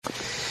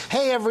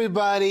Hey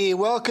everybody,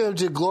 welcome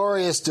to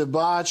Glorious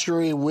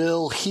Debauchery.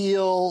 Will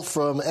Heal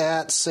from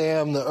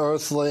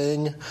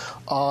 @SamTheEarthling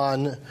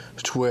on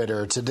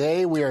Twitter.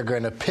 Today we are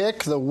going to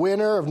pick the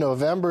winner of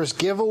November's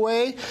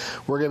giveaway.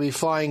 We're going to be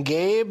flying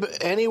Gabe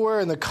anywhere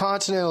in the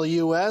continental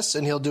U.S.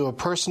 and he'll do a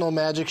personal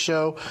magic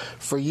show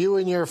for you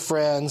and your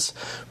friends.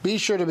 Be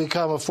sure to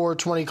become a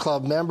 420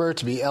 Club member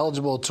to be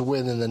eligible to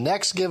win in the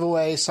next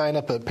giveaway. Sign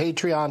up at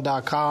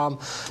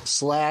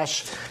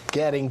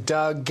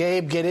patreon.com/gettingdug.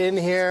 Gabe, get in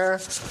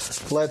here.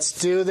 Let's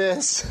do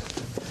this.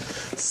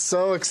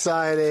 So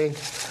exciting.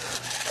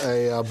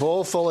 A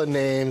bowl full of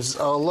names.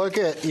 Oh, look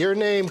at your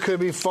name could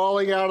be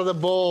falling out of the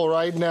bowl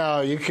right now.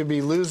 You could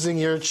be losing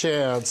your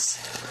chance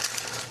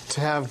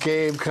to have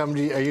Gabe come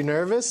to you. Are you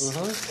nervous?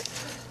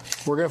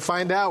 Mm-hmm. We're going to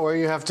find out where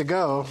you have to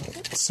go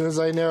as soon as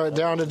I narrow it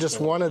down to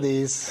just one of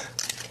these.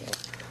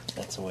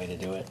 That's the way to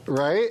do it.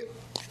 Right?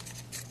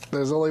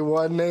 There's only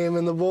one name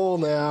in the bowl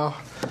now.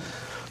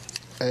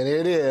 And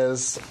it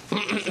is...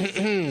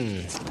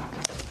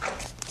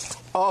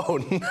 Oh,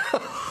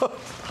 no.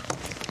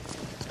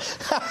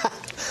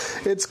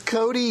 It's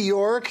Cody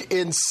York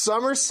in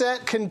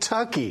Somerset,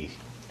 Kentucky.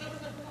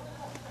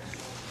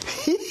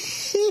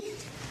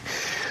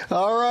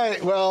 All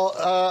right. Well,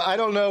 I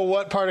don't know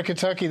what part of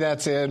Kentucky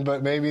that's in,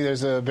 but maybe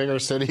there's a bigger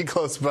city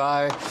close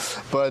by.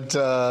 But,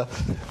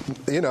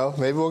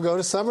 maybe we'll go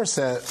to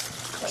Somerset.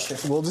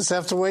 We'll just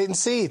have to wait and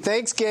see.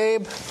 Thanks,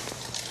 Gabe.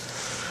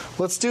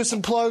 Let's do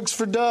some plugs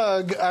for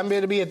Doug. I'm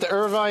going to be at the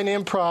Irvine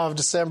Improv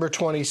December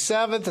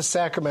 27th, the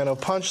Sacramento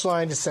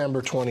Punchline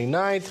December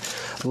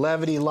 29th,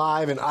 Levity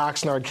Live in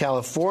Oxnard,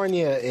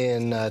 California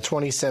in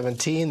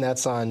 2017.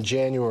 That's on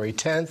January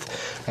 10th.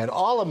 And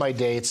all of my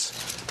dates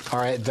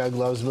are at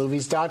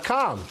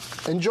DougLovesMovies.com.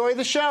 Enjoy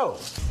the show.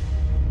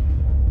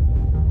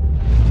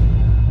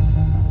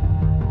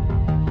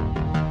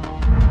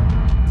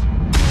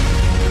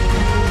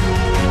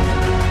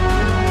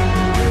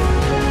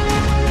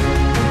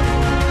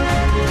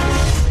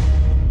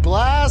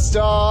 Blast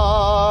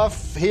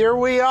off! Here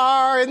we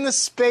are in the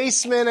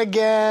Spaceman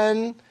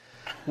again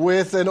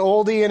with an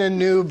oldie and a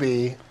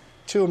newbie.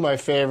 Two of my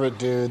favorite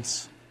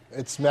dudes.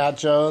 It's Matt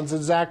Jones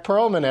and Zach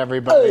Perlman,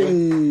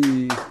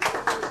 everybody.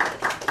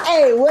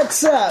 Hey,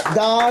 what's up,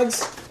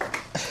 dogs?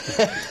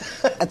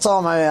 That's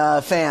all my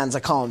fans. I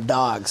call them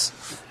dogs.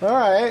 All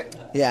right.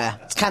 Yeah,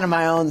 it's kind of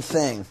my own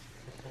thing.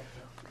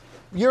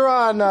 You're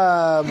on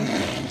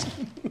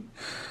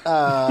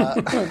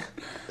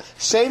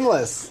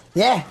Shameless.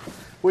 Yeah.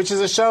 Which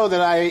is a show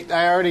that I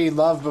already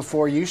loved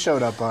before you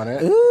showed up on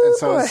it. Ooh, and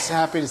so I was boy.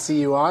 happy to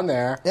see you on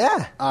there.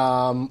 Yeah.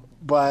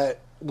 But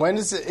when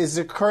is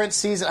the current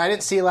season? I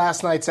didn't see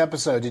last night's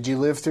episode. Did you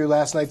live through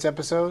last night's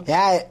episode?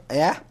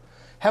 Yeah.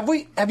 Have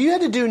you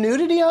had to do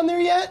nudity on there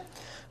yet?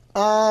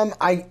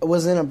 I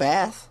was in a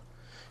bath.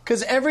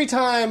 Because every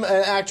time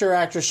an actor or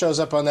actress shows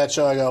up on that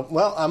show, I go,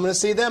 well, I'm going to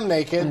see them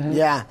naked. Mm-hmm.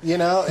 Yeah.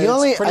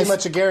 It's pretty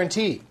much a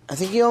guarantee. I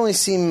think you only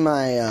see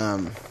my,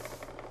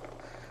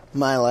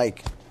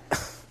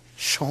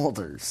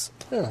 shoulders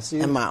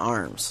and my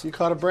arms. You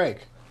caught a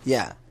break.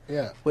 Yeah.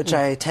 Yeah. Which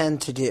I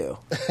tend to do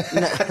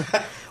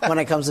when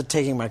it comes to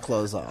taking my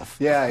clothes off.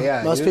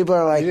 Yeah. Most people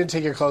are like, you didn't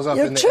take your clothes off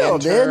you're in the chill,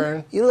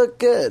 intern. dude. You look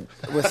good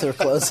with your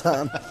clothes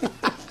on.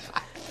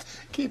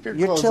 Keep your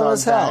You're clothes chill on,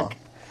 as hell. Zach.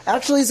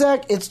 Actually,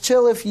 Zach, it's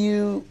chill if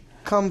you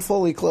come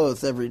fully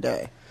clothed every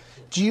day.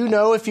 Do you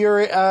know if you're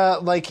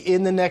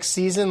in the next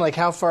season? Like,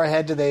 how far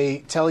ahead do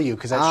they tell you?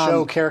 Because that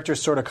show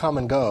characters sort of come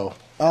and go.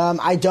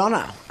 I don't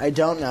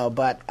know,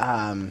 but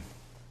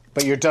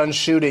But you're done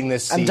shooting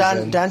this season.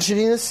 I'm done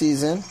shooting this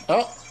season.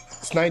 Oh,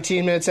 it's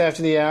 19 minutes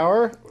after the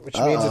hour, which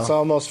means it's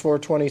almost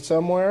 4:20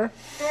 somewhere.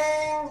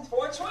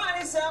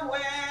 4:20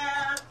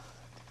 somewhere.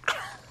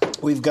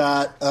 We've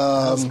got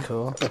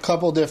cool. a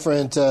couple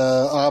different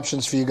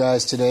options for you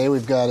guys today.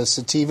 We've got a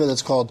sativa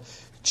that's called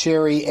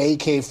Cherry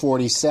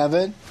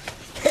AK-47.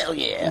 Hell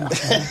yeah.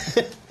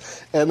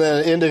 And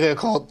then an indica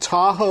called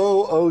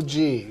Tahoe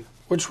OG.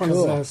 Which one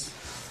is this?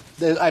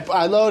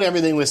 I load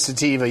everything with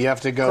sativa. You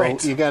have to go.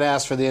 Great. You got to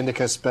ask for the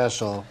indica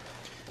special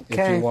if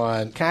you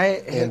want Can I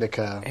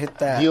indica. hit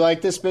that? Do you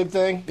like this big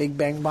thing? Big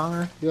Bang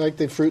Bonger? You like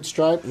the fruit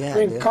stripe? Yeah. I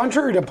mean, dude.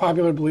 contrary to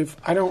popular belief,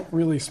 I don't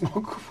really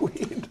smoke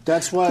weed.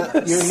 That's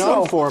what you're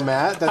known for,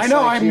 Matt. That's I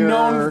know, like I'm your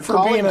known for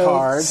calling being a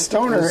card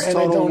stoner, is and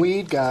I total don't-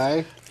 weed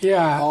guy.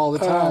 Yeah. All the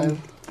time.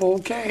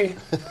 Okay.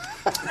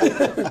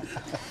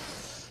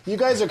 You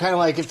guys are kind of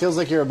like, it feels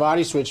like you're a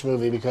Body Switch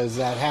movie because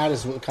that hat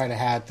is the kind of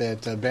hat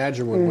that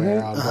Badger would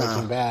wear on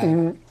Breaking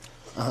Bad.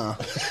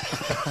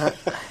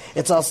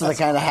 It's also the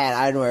kind of hat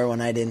I'd wear when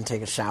I didn't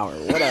take a shower.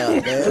 What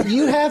up, dude?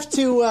 You have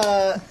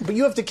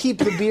to keep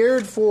the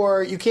beard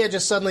for. You can't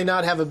just suddenly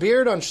not have a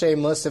beard on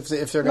Shameless if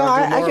they're going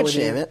to do I more could with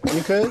shave you. it.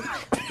 You could.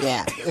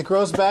 Yeah. It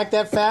grows back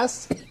that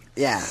fast.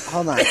 Yeah.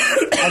 Hold on. I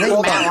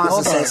think Matt wants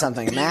to say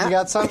something. Matt? You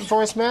got something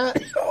for us,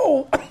 Matt?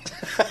 Oh,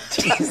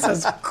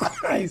 Jesus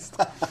Christ.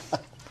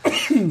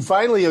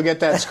 Finally, you'll get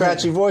that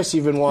scratchy voice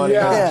you've been wanting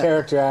Yeah. as a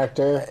character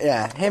actor.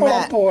 Yeah. Hey, Oh,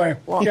 Matt. boy.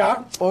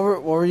 Yeah.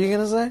 What were you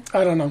going to say?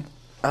 I don't know.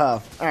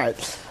 Oh, all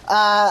right.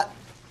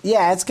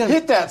 Yeah, it's gonna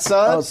Hit that,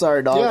 son. Oh,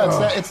 sorry, dog.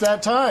 Yeah, it's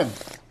that time.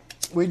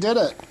 We did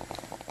it.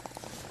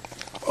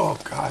 Oh,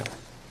 God.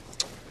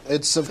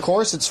 It's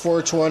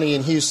 420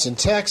 in Houston,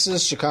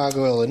 Texas,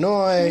 Chicago,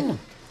 Illinois,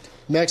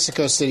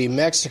 Mexico City,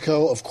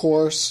 Mexico, of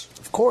course.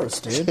 Of course,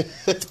 dude.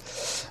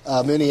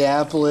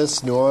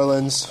 Minneapolis, New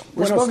Orleans,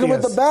 We're Buenos smoking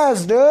with dias. the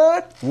best,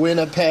 dude.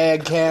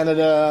 Winnipeg,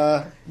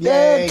 Canada.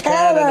 Yay, Yay,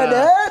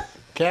 Canada.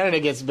 Canada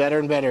gets better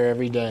and better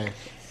every day.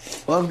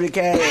 Welcome to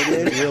Canada,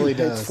 dude. It really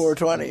does. It's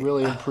 420. It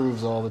really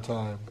improves all the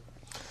time.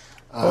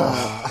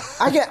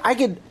 I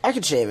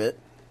could shave it.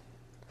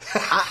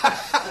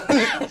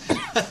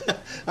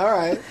 All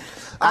right.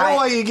 I don't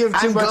want you to give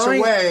too much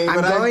away,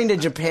 I'm but going to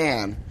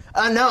Japan.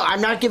 No,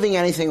 I'm not giving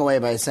anything away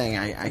by saying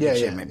I can Yeah,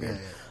 shave yeah, my beard.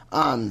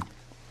 yeah,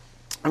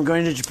 I'm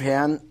going to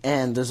Japan,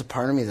 and there's a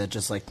part of me that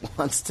just like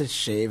wants to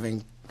shave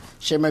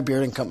my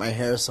beard and cut my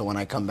hair, so when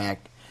I come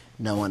back,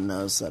 no one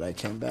knows that I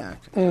came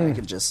back. I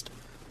could just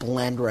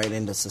blend right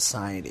into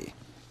society.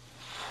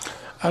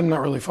 I'm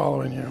not really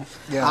following you.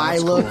 Yeah, I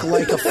that's look cool.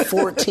 like a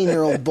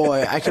 14-year-old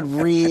boy. I could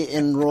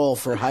re-enroll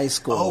for high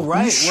school. Oh,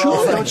 right. Sure.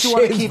 Well, don't you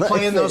want to Shave keep my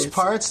playing those face.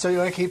 parts? Don't you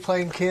want to keep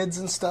playing kids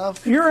and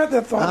stuff? You're at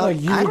that thought like I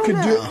you don't could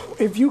know.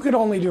 do if you could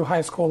only do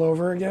high school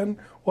over again,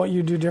 what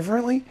you do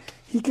differently,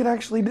 he could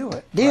actually do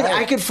it. Dude, Right.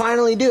 I could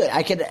finally do it.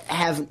 I could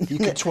have You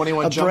could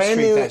 21 a Jump brand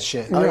Street new, that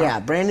shit. Oh Yeah. yeah,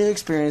 brand new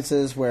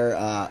experiences where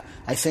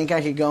I think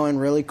I could go in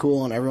really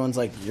cool, and everyone's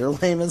like, "You're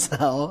lame as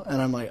hell,"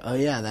 and I'm like, "Oh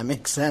yeah, that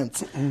makes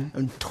sense."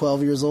 I'm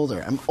 12 years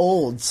older. I'm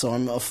old, so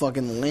I'm a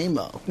fucking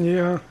lame-o.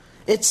 Yeah.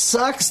 It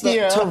sucks that,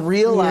 Yeah. to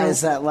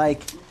realize that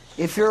like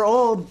if you're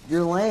old,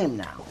 you're lame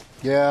now.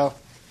 Yeah.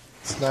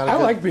 It's not a I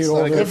good, like being it's not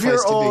a older. good If place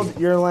you're to be. old,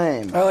 you're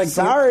lame. I like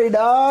Sorry,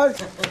 dog.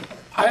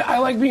 I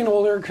like being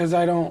older because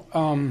I don't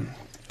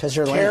Because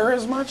you're care lame.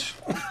 as much.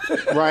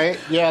 Right?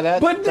 Yeah,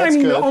 But that's I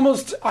mean, good.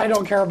 almost I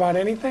don't care about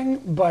anything,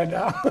 but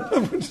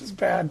which is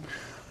bad.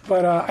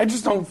 But I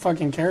just don't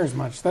fucking care as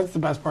much. That's the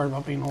best part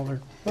about being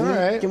older. All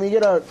right. Can we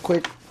get a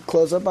quick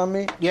close-up on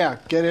me? Yeah,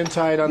 get in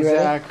tight on You ready?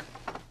 Zach.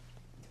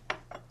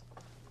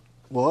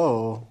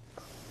 Whoa.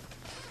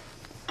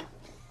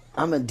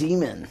 I'm a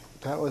demon.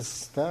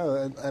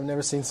 I've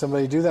never seen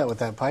somebody do that with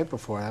that pipe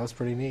before. That was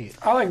pretty neat.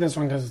 I like this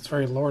one because it's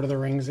very Lord of the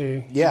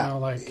Ringsy. Yeah, You know,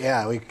 like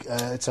yeah.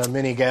 It's our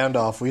mini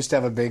Gandalf. We used to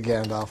have a big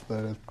Gandalf, but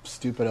a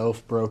stupid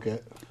oaf broke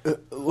it.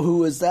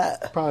 Who is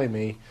that? Probably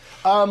me.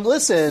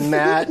 Listen,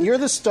 Matt, you're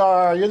the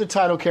star. You're the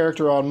title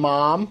character on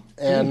Mom,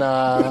 and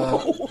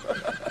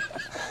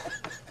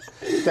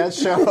that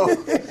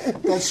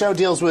show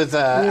deals with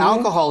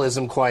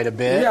alcoholism quite a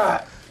bit.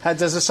 Yeah.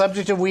 Does the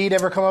subject of weed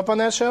ever come up on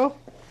that show?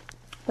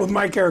 with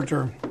my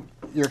character.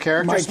 Your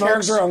character My smokes?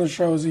 character on the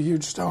show is a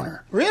huge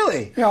stoner.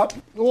 Really? Yeah,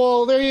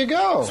 Well, there you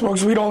go.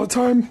 smokes weed all the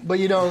time. But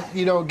you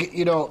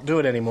don't do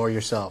it anymore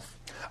yourself.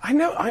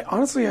 I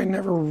honestly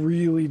never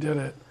really did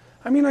it.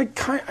 I mean, I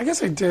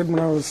guess I did when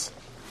I was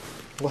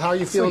Well, how are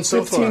you feeling like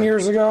so 15 far?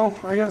 years ago.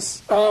 I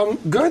guess.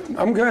 Good.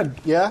 I'm good.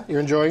 Yeah, you're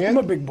enjoying I'm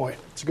a it. big boy.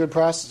 It's a good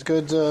process.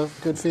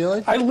 Good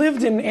feeling. I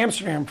lived in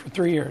Amsterdam for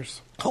 3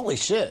 years. Holy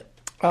shit.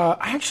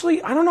 I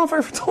don't know if I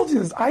ever told you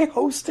this. I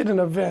hosted an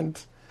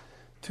event,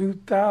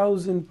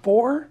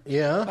 2004.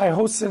 Yeah. I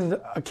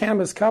hosted a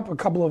Cannabis Cup, a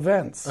couple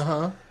events.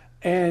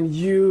 And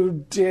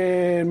you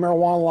did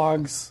marijuana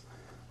logs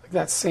like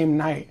that same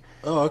night.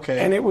 Oh, okay.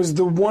 And it was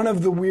one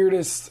of the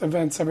weirdest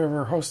events I've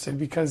ever hosted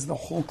because the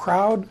whole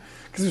crowd,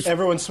 because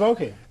Everyone's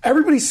smoking.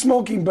 everybody's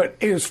smoking, but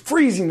it was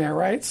freezing there,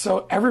 right?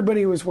 So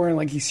everybody was wearing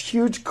like these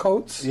huge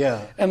coats,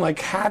 Yeah. and like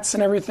hats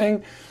and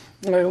everything.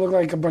 And they look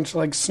like a bunch of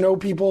like snow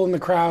people in the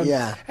crowd,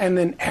 Yeah. And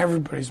then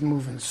everybody's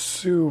moving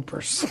super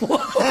slow,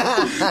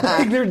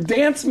 like there's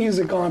dance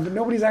music on, but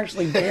nobody's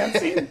actually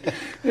dancing.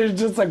 They're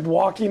just like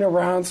walking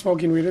around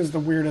smoking weed. It was the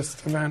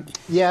weirdest event.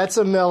 Yeah, it's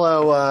a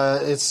mellow.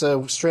 It's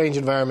a strange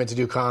environment to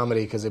do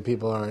comedy because the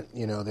people aren't.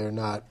 They're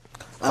not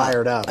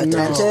fired up.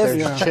 attentive? They're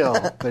Yeah. just chill.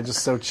 They're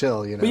just so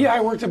chill. But yeah,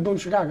 I worked at Boom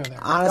Chicago there.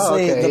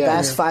 Honestly, Oh, okay, the yeah,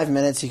 best yeah. 5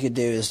 minutes you could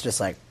do is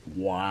just like,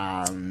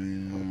 wow,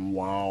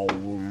 wow.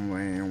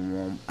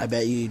 I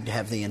bet you'd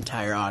have the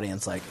entire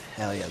audience like,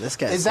 hell yeah, this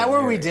guy's Is that so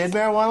where we hilarious. did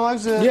marijuana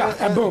logs? Yeah,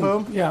 at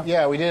Boom. Yeah.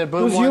 Yeah, we did it at It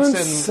Boom was you once, and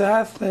and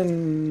Seth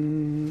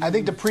and I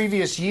think the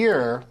previous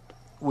year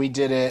we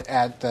did it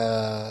at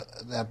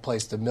that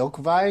place, the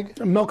Milkvac.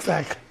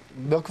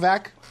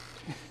 Milkvac.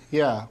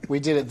 Yeah, we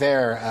did it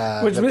there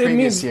Which the it previous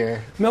means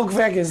year.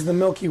 Milkvac is the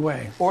Milky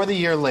Way. Or the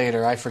year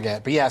later, I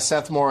forget. But yeah,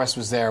 Seth Morris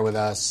was there with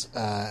us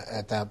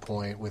at that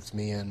point with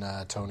me and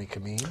Tony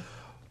Kameen.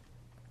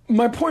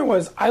 My point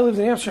was, I lived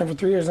in Amsterdam for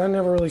 3 years. And I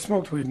never really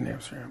smoked weed in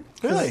Amsterdam.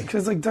 Really?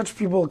 Because like Dutch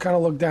people kind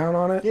of look down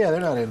on it. Yeah, they're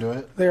not into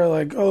it. They're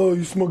like, "Oh,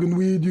 you smoking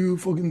weed, you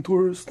fucking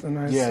tourist," and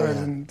I Yeah, said I yeah.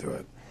 didn't do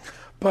it.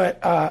 But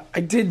I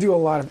did do a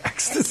lot of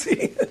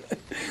ecstasy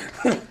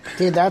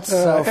Dude, that's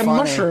so and funny.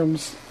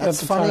 mushrooms. That's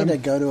at the funny time. to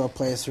go to a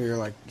place where you're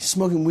like, you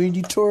smoking weed,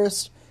 you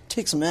tourist?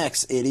 Take some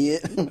X,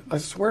 idiot. I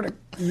swear to,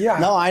 yeah.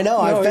 No, I know.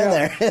 I've been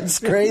yeah. there. It's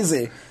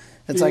crazy.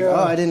 It's like, Yeah.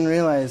 oh, I didn't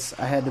realize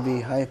I had to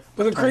be hype.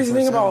 But the crazy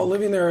thing 24/7. about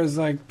living there is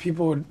like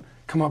people would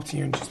come up to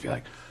you and just be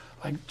like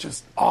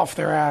just off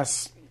their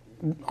ass,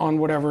 on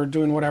whatever,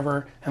 doing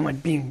whatever, and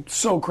like being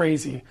so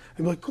crazy.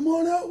 They'd be like, "Come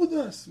on out with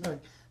us." I'm like,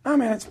 "No,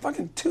 man, it's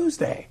fucking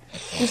Tuesday.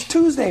 It's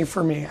Tuesday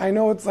for me. I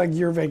know it's like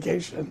your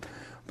vacation,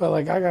 but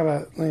like I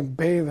gotta like,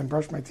 bathe and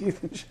brush my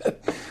teeth and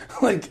shit.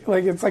 like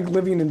it's like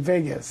living in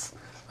Vegas.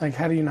 Like,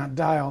 how do you not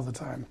die all the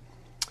time?"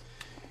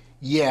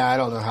 Yeah, I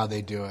don't know how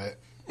they do it.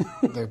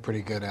 They're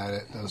pretty good at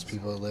it, those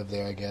people that live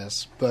there, I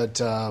guess. But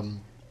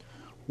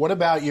what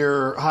about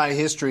your high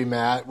history,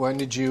 Matt? When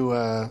did you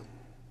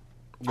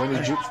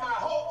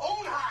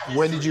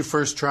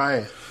first try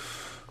it?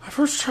 I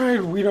first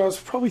tried weed. I was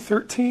probably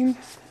 13. I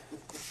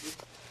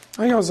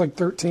think I was like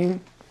 13. It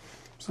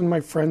was in my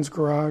friend's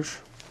garage.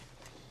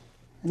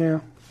 Yeah,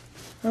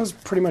 that was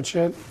pretty much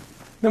it.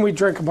 Then we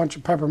drank a bunch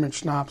of peppermint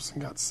schnapps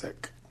and got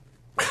sick.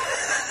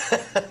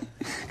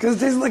 Because it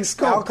tasted like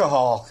skunk.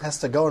 Alcohol has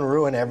to go and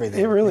ruin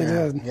everything. It really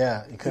did.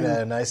 Yeah, you could have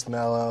had a nice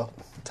mellow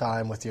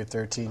time with your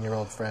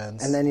 13-year-old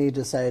friends. And then you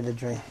decided to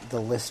drink the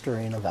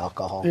Listerine of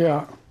alcohol.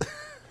 Yeah.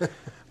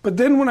 But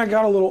then when I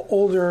got a little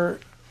older,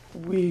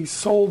 we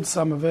sold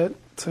some of it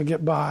to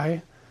get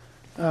by.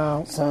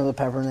 Some of the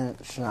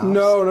peppermint schnapps.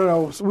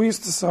 No. So we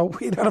used to sell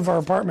weed out of our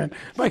apartment.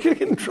 Am I going to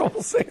get in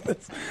trouble saying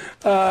this?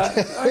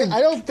 I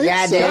don't think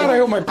Yeah, so. dude. God, I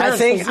hope my parents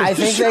think listen to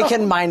the they show.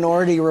 can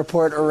minority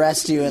report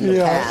arrest you in the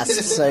Yeah. past,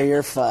 so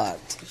you're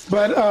fucked.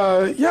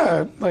 But,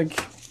 yeah,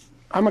 like,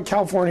 I'm a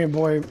California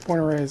boy, born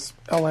and raised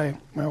L.A.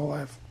 my whole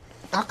life.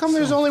 How come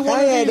there's only one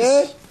Hey, of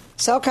these? dude.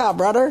 SoCal,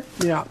 brother.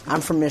 Yeah.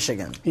 I'm from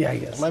Michigan. Yeah, I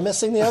guess. Am I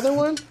missing the other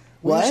one?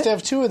 We What? used to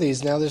have two of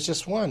these. Now there's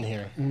just one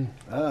here.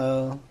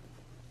 Uh-oh.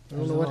 I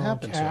don't know what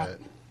happened cat. to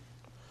it.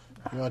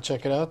 You want to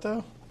check it out,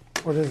 though?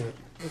 What is it?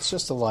 It's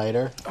just a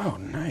lighter. Oh,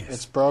 nice.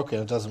 It's broken.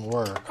 It doesn't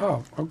work.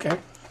 Oh, okay.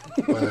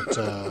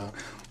 But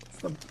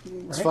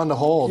it's fun to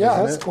hold, Yeah,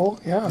 isn't that's it? cool.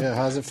 Yeah. Yeah,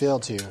 how does it feel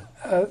to you?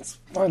 That's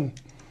fun.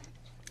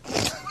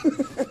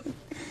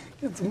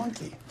 It's a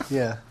monkey.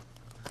 Yeah.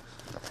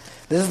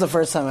 This is the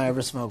first time I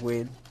ever smoked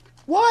weed.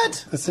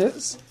 What? This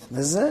is?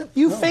 This is it?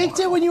 You faked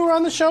it when you were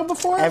on the show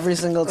before? Every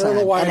single don't know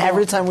time. why And I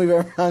every don't. time we've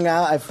ever hung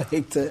out, I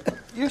faked it.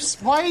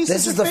 Why are you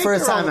This such is a the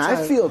first faker all time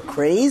the I feel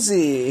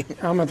crazy.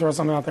 I'm going to throw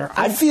something out there.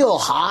 I feel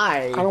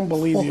high. I don't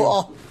believe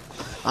you.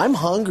 I'm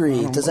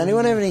hungry. Does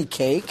anyone have any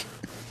cake?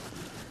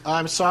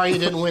 I'm sorry you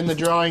didn't win the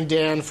drawing,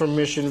 Dan from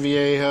Mission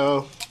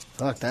Viejo.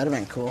 Fuck, that'd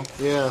have been cool.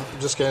 Yeah,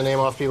 I'm just going to name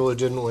off people who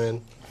didn't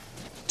win.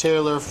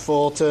 Taylor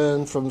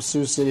Fulton from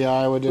Sioux City,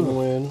 Iowa didn't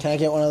win. Can I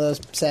get one of those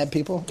sad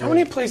people? How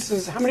many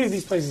of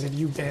these places have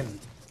you been?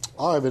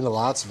 Oh, I've been to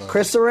lots of them.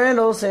 Crystal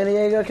Randall, San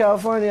Diego,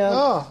 California.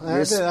 Oh,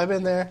 I've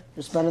been there.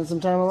 You're spending some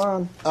time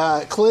alone.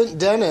 Clint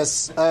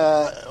Dennis,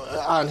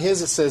 on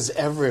his it says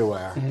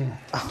everywhere.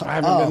 I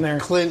haven't been there.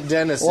 Clint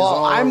Dennis is Well,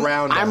 all I'm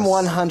around I'm us.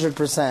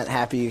 100%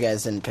 happy you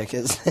guys didn't pick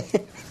his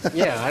name.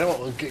 Yeah, I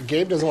don't.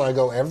 Gabe doesn't want to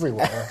go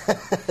everywhere.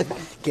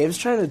 Gabe's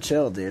trying to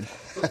chill, dude.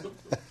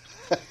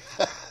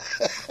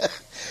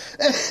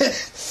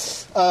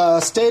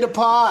 State of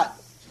Pot.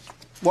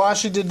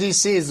 Washington,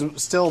 D.C. is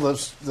still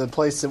the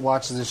place that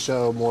watches this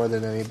show more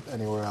than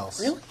anywhere else.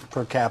 Really?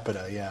 Per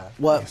capita, yeah.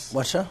 What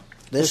show?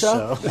 This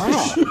show? show.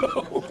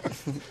 Wow.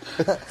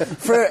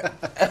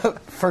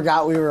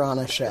 Forgot we were on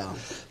a show.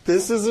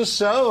 This is a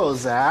show,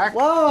 Zach.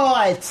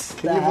 What?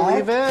 Can you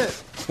believe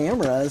it?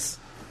 Cameras.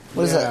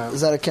 What is Yeah. that?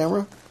 Is that a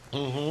camera?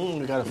 Mm-hmm.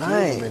 We got a few of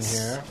them in Nice.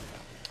 here.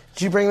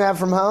 Did you bring that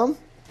from home?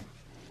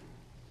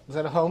 Is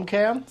that a home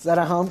cam? Is that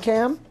a home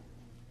cam?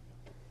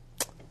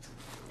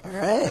 All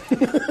right.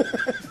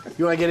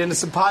 You want to get into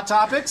some pot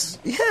topics?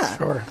 Yeah.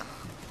 Sure.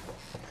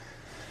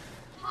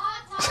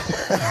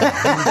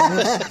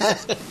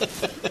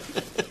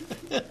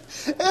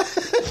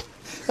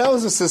 That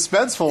was a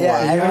suspenseful Yeah,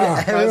 one. everyone- I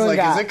was everyone like,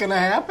 got- is it going to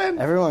happen?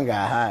 Everyone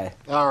got high.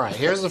 All right,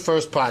 here's the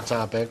first pot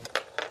topic.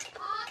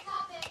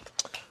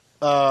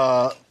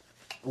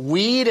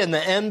 Weed and the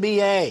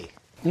NBA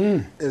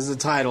is the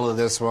title of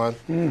this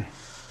one.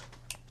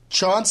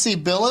 Chauncey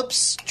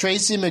Billups,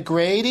 Tracy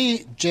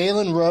McGrady,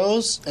 Jalen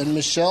Rose, and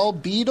Michelle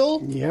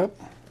Beadle Yep.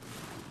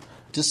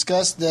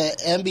 discussed the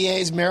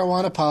NBA's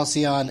marijuana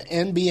policy on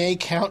NBA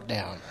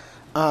Countdown.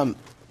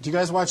 Do you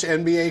guys watch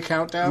NBA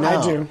Countdown? No.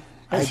 I do.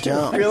 I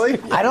don't. Really?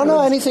 I don't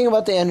know anything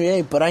about the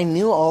NBA, but I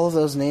knew all of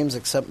those names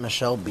except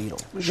Michelle Beadle.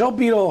 Michelle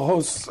Beadle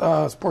hosts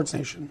Sports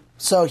Nation.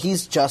 So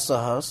he's just a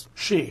host?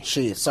 She.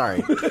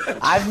 Sorry.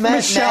 I've met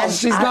Michelle, men-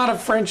 she's not a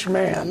French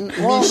man.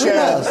 Well, who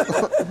Michelle.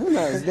 knows? Who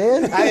knows,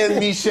 dude? I am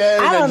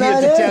Michelle, I and I'm don't here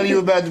know, to dude. tell you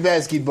about the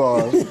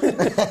basketball.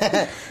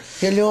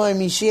 Hello, I'm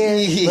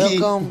Michelle.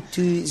 Welcome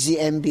to the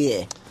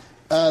NBA.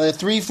 The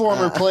three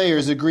former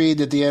players agreed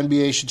that the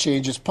NBA should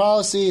change its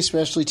policy,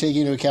 especially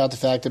taking into account the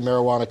fact that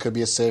marijuana could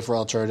be a safer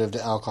alternative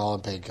to alcohol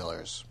and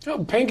painkillers. Oh,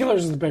 painkillers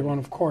is the big one,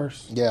 of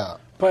course. Yeah.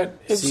 But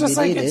it's just CBD,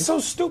 like, dude. it's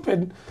so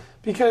stupid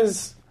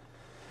because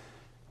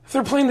if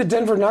they're playing the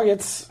Denver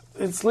Nuggets,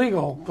 it's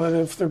legal. But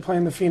if they're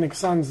playing the Phoenix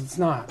Suns, it's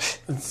not.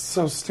 It's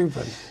so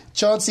stupid.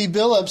 Chauncey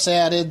Billups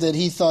added that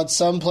he thought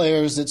some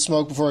players that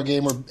smoked before a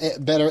game were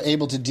better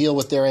able to deal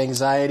with their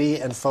anxiety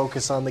and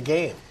focus on the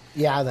game.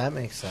 Yeah, that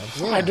makes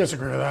sense. I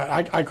disagree with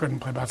that. I couldn't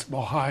play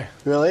basketball high.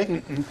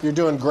 Really? You're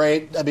doing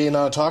great being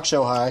on a talk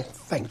show high.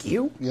 Thank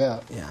you. Yeah.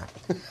 Yeah.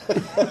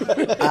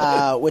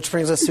 Which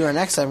brings us to our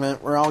next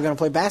segment. We're all going to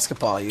play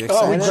basketball. You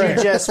Oh,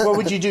 excited? what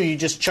would you do? You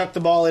just chuck the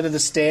ball into the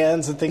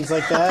stands and things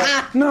like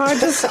that? No, I'm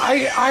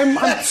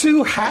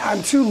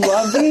too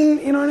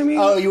loving. You know what I mean?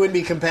 Oh, you wouldn't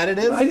be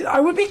competitive? I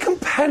would be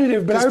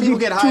competitive, but I Because would people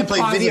be get high and too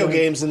play video positive.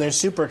 games and they're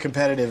super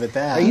competitive at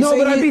that. No,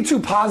 saying but I'd you- be too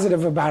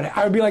positive about it.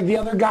 I would be like, the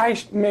other guy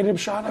made a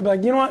shot. I'd be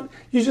like, you know what?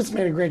 You just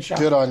made a great shot.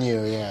 Good on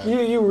you, yeah.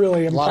 You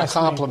really A lot of impressed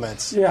me.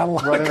 compliments. Yeah, a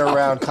lot of running compliments.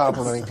 around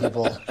complimenting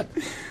people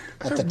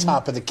at the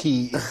top of the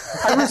key.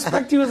 I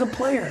respect you as a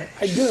player.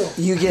 I do.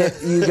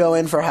 You go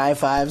in for high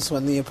fives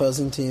when the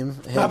opposing team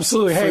hits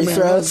Absolutely. Hey, free man,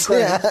 throws. that's great.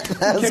 Yeah,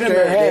 that's Get in great,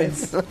 their dude.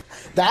 heads.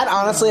 That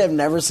honestly, I've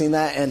never seen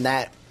that, and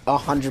that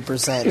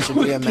 100% should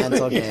be a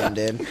mental game,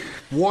 dude.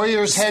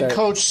 Warriors head Start.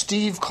 coach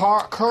Steve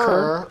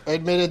Kerr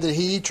admitted that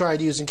he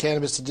tried using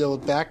cannabis to deal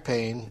with back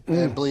pain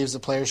and believes the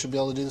players should be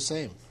able to do the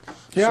same.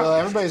 Yeah. So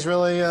everybody's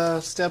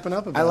really stepping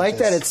up about I like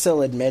this. that it's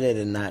still admitted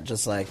and not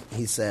just like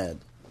he said.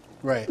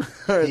 Right.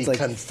 Or He it's like,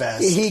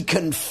 confessed. He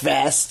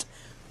confessed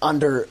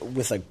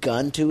with a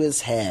gun to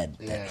his head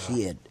Yeah. that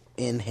he had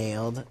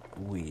inhaled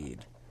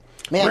weed.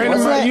 Man, wasn't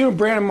Brandon, that- you know who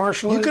Brandon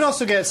Marshall You is? could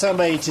also get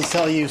somebody to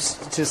tell you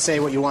to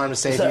say what you want them to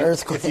say It's if an you,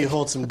 earthquake. if you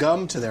hold some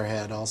gum to their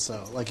head.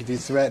 Also, like if you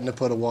threaten to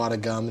put a wad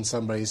of gum in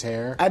somebody's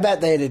hair. I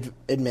bet they'd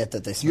admit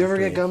that they smoked You ever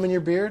get weed. gum in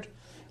your beard?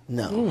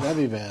 No, That'd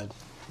be bad.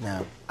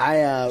 no.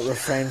 I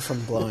refrain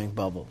from blowing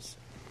bubbles.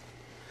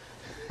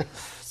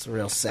 It's a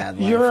real sad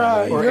life. You're,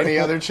 I lead. Or You're- any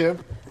other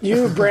chip? You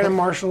know who Brandon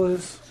Marshall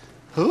is?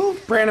 Who?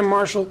 Brandon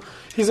Marshall.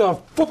 He's a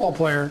football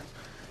player.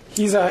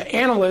 He's an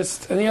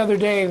analyst. And the other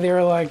day they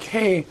were like,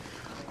 hey,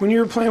 when you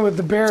were playing with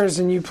the Bears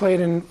and you played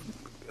in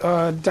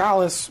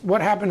Dallas,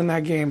 what happened in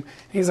that game?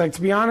 And he's like,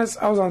 to be honest,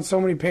 I was on so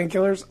many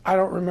painkillers, I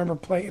don't remember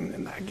playing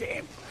in that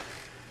game.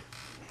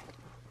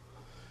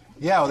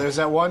 Yeah, well, there's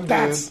that one dude.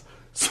 That's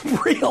some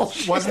real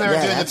shit. Wasn't there Yeah,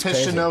 a dude that that's pitched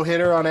a crazy.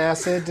 no-hitter on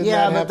acid? Didn't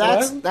Yeah, that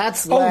but happen?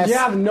 that's Oh, less.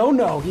 yeah, the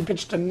no-no. He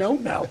pitched a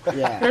no-no.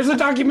 Yeah. There's a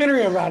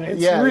documentary about it.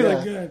 It's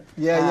really good.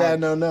 Yeah,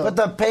 no. But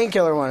the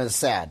painkiller one is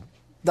sad.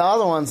 The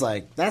other one's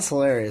like, that's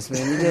hilarious,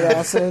 man. You did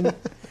acid.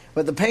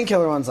 But the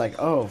painkiller one's like,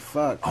 oh,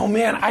 fuck. Oh,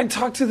 man, I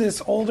talked to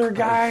this older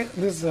guy.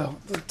 This is a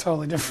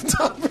totally different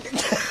topic.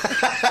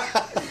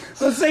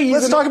 Let's say he's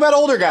Let's talk about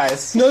older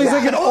guys. No, he's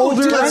like an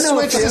older. Let's I know,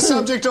 switch the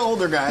subject to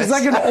older guys. He's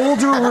like an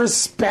older,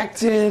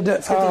 respected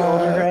older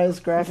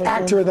guys graphic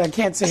actor that I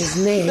can't say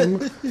his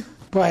name,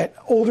 but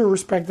older,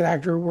 respected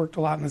actor who worked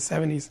a lot in the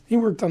 70s. He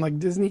worked on like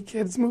Disney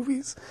kids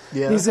movies.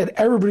 Yeah. He said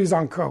everybody's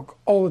on coke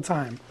all the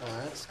time,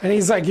 and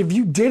he's like, if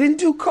you didn't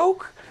do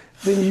coke,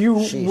 then you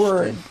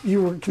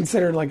were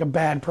considered like a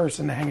bad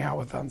person to hang out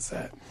with on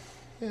set.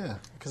 Yeah,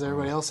 because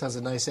everybody else has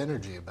a nice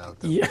energy about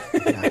them. Yeah.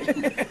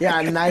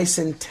 Yeah, nice,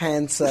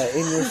 intense,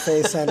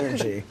 in-your-face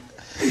energy.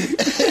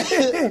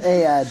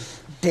 Hey,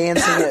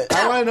 dancing it.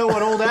 I want to know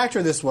what old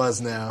actor this was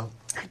now.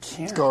 I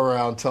can't. Go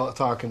around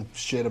talking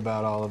shit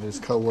about all of his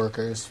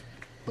coworkers.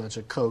 Bunch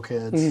of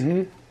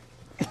cokeheads.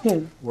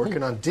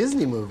 Working on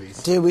Disney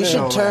movies. Dude, we No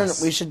should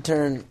less.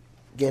 turn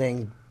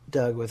getting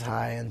Doug with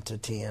high into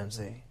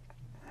TMZ.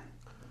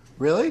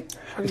 Really?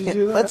 How do you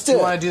do that? Let's do You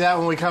it. want to do that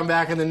when we come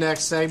back in the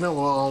next segment?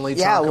 We'll only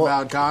Yeah, talk we'll-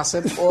 about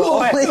gossip. We'll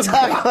only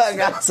talk about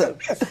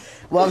gossip.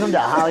 Welcome to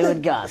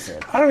Hollywood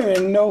Gossip. I don't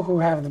even know who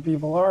half the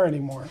people are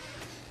anymore.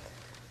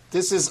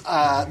 This is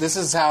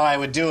how I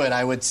would do it.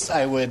 I would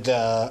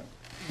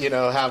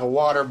have a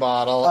water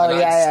bottle and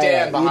I'd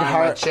stand You'd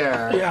behind my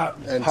chair Yeah.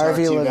 and Harvey talk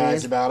to you Levine.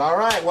 guys about. All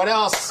right, what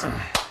else?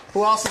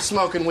 Who else is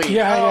smoking weed?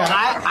 Yeah, Oh,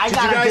 yeah. I Did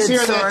got you a guys good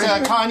hear story.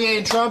 that Kanye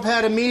and Trump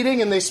had a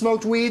meeting and they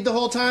smoked weed the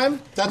whole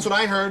time? That's what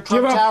I heard.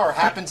 Trump Give up. Tower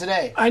happened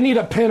today. I need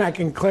a pin I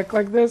can click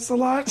like this a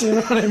lot. You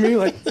know what I mean?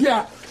 Like,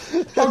 yeah.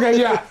 Okay,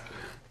 yeah.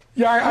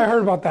 Yeah, I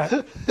heard about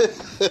that.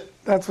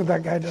 That's what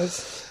that guy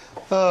does.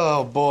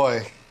 Oh,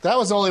 boy. That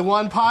was only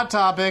one pot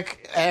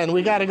topic, and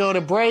we got to go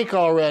to break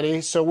already,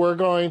 so we're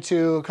going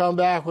to come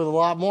back with a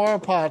lot more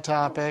pot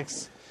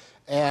topics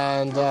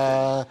and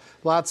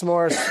lots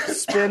more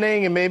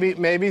spinning, and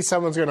maybe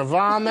someone's going to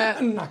vomit.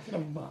 I'm not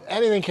going to bother.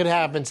 Anything could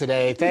happen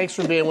today. Thanks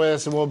for being with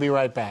us, and we'll be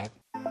right back.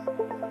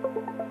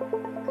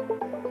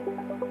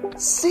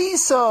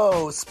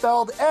 CESO,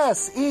 spelled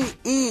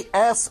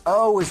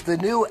S-E-E-S-O, is the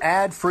new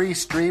ad-free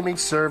streaming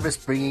service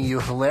bringing you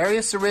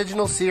hilarious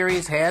original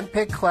series,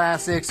 hand-picked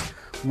classics,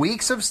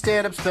 weeks of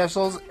stand-up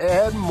specials,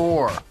 and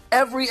more.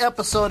 Every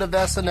episode of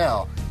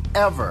SNL,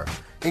 ever,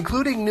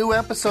 including new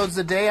episodes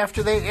the day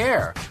after they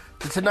air.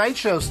 The Tonight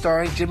Show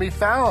starring Jimmy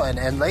Fallon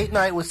and Late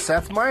Night with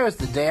Seth Meyers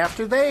the day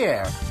after they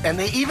air. And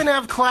they even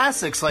have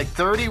classics like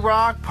 30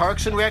 Rock,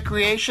 Parks and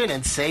Recreation,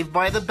 and Saved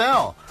by the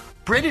Bell.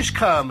 British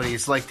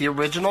comedies like The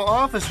Original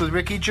Office with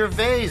Ricky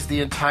Gervais,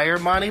 the entire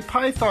Monty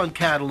Python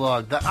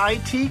catalog, The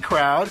IT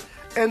Crowd,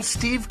 and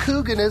Steve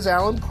Coogan as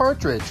Alan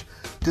Partridge.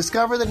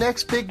 Discover the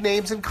next big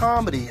names in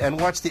comedy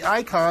and watch the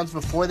icons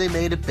before they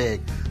made it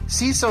big.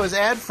 CISO is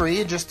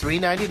ad-free and just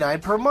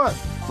 $3.99 per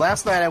month.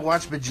 Last night I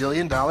watched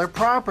Bajillion Dollar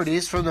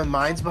Properties from the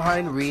minds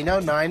behind Reno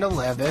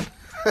 9/11,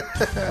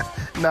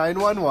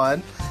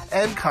 911,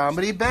 and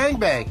Comedy Bang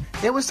Bang.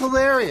 It was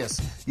hilarious.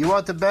 You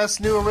want the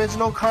best new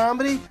original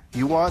comedy?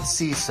 You want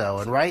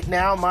CISO. And right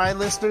now, my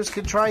listeners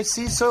can try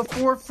CISO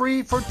for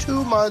free for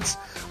 2 months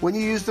when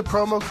you use the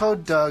promo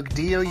code DOUG,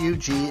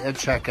 D-O-U-G, at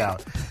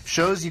checkout.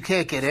 Shows you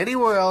can't get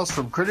anywhere else,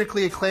 from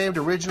critically acclaimed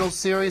original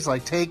series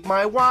like Take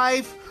My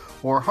Wife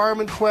or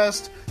Harmon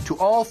Quest to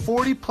all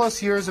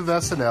 40-plus years of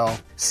SNL.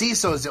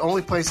 CISO is the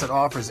only place that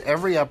offers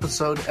every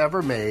episode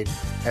ever made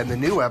and the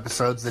new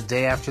episodes the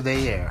day after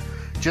they air.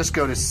 Just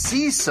go to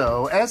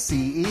CISO,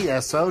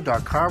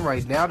 SEESO.com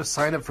right now to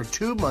sign up for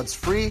 2 months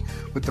free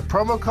with the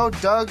promo code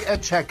DOUG at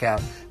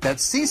checkout.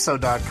 That's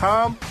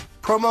CISO.com,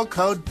 promo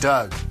code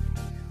DOUG.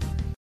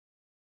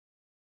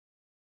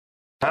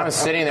 I was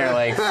sitting there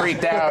like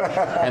freaked out,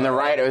 and the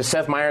writer,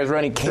 Seth Meyers,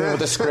 running, came with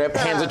the script,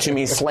 hands it to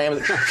me, slams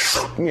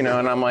it, and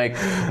I'm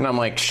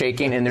like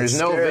shaking, and there's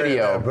no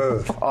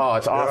video. Oh,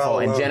 it's awful.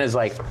 And Jen is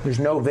like, "There's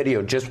no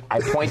video. Just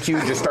I point to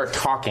you, just start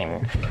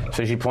talking."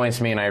 So she points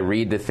to me, and I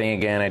read the thing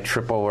again. I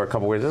trip over a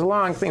couple words. It's a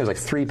long thing. It was like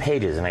 3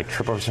 pages, and I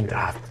trip over something.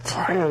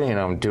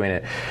 I'm doing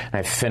it, and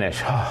I finish.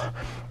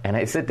 And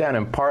I sit down,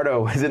 and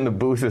Pardo was in the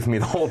booth with me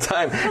the whole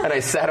time, and I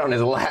sat on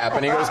his lap,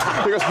 and he goes,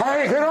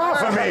 "Hey, get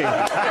off of me!"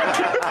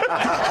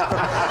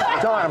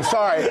 Don, I'm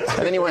sorry. And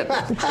then he went,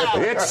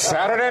 "It's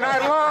Saturday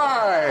Night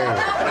Live."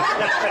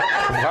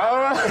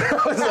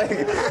 I was like,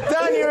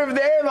 Don, you were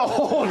there the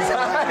whole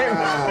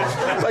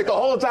time. Like the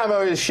whole time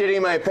I was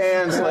shitting my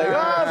pants, like,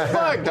 oh,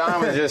 fuck.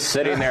 Don was just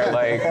sitting there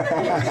like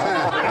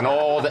an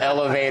old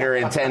elevator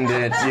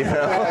attendant,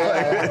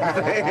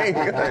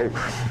 like,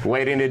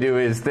 waiting to do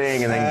his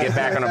thing and then get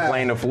back on a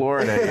plane to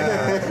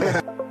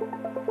Florida.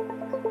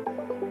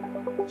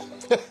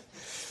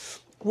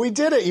 We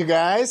did it, you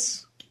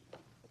guys.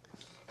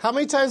 How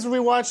many times did we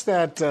watch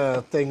that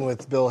thing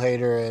with Bill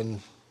Hader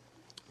and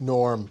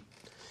Norm?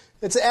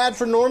 It's an ad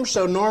for Norm's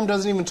show. Norm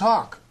doesn't even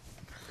talk.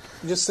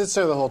 He just sits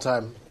there the whole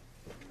time.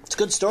 It's a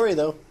good story,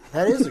 though.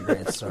 That is a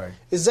great story.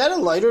 Is that a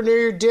lighter near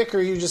your dick, or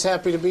are you just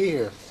happy to be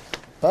here?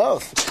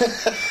 Both.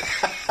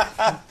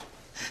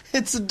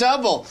 It's a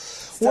double.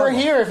 We're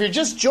here. If you're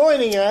just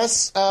joining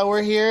us,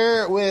 we're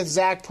here with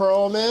Zach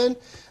Perlman,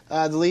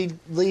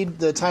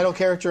 the title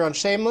character on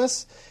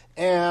Shameless,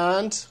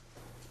 and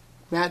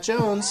Matt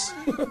Jones.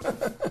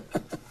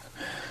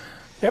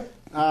 Yep.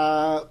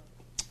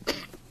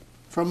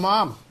 From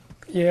Mom.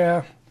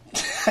 Yeah.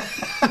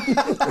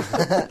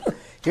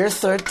 You're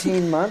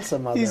 13 months a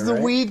mother. He's the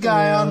right? weed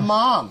guy on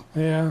Mom.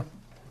 Yeah.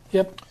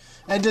 Yep.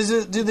 And do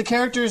the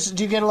characters,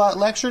 do you get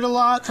lectured a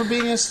lot for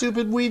being a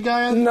stupid weed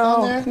guy on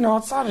there? No,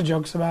 it's a lot of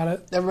jokes about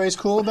it. Everybody's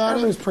cool about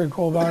Everybody's pretty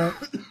cool about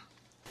it.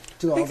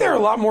 Do I think they're a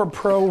lot more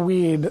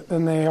pro-weed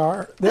than they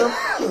are.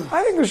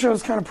 I think the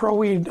show's kind of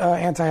pro-weed,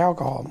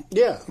 anti-alcohol.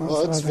 Yeah,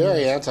 well, it's what I think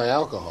very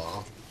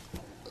anti-alcohol.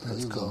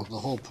 That's cool. The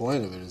whole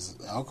point of it is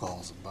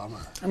alcohol's a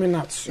bummer. I mean,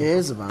 not It super.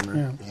 is a bummer.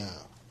 Yeah.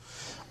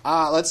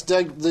 Yeah. Let's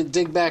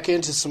dig back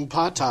into some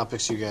pot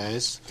topics, you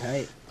guys.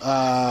 Tight.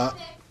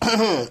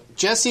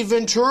 Jesse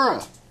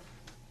Ventura.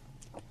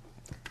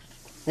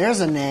 There's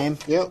a name.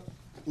 Yep.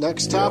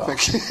 Next topic.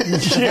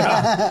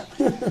 Yeah.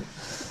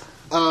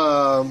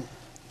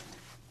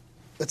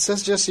 It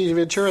says Jesse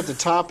Ventura at the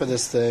top of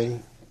this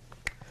thing.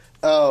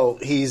 Oh,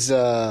 he's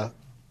got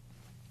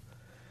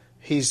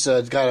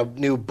a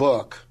new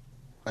book,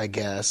 I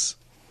guess,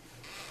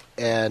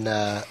 and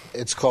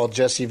it's called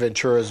Jesse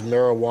Ventura's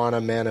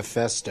Marijuana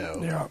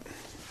Manifesto. Yeah.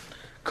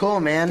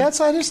 Cool, man. I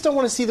just don't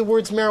want to see the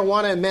words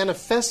marijuana and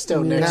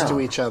manifesto next to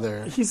each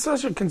other. He's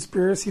such a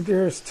conspiracy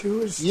theorist,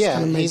 too. It's just Yeah,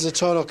 gonna make- he's a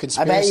total I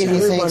conspiracy. bet you he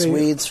thinks Everybody-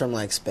 weed's from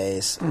like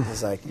space.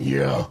 He's like,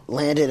 Yeah.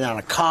 landed on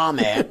a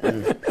comet,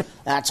 and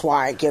that's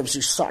why it gives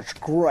you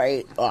such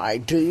great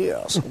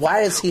ideas. Why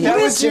is he? That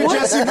was your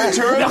Jesse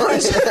Ventura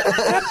voice?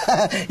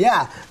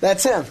 Yeah,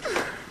 that's him.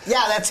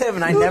 Yeah, that's him,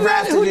 and I never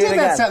have to Who do did it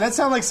that again. sound? That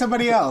sounded like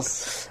somebody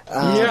else.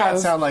 Yeah.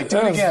 sound like? Do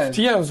it that was- again.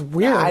 Yeah, it was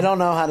weird. I don't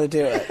know how to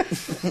do it.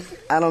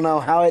 I don't know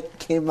how it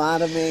came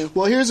out of me.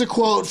 Well, here's a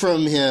quote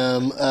from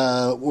him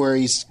where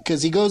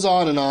because he goes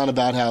on and on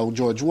about how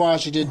George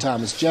Washington,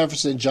 Thomas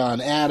Jefferson, John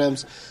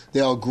Adams, they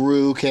all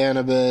grew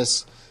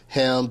cannabis,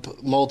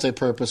 hemp,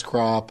 multi-purpose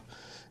crop,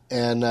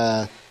 and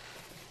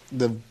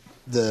the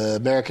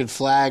American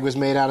flag was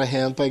made out of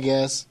hemp, I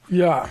guess.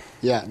 Yeah.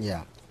 Yeah.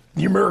 Yeah.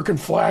 The American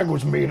flag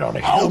was made out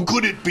of How hemp.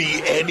 could it be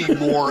any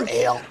more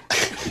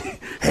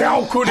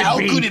How could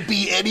it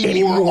be?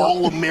 any more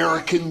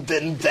all-American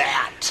than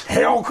that?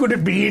 How could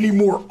it be any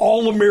more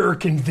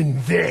all-American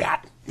than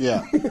that?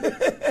 Yeah.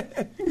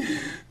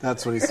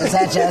 That's what he said. Is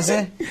that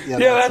Jesse? Yeah,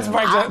 that's it.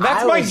 Mike.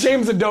 That's I Mike was-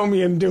 James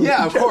Adomian doing.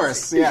 Yeah, of Jesse.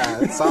 course. Yeah,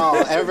 it's all.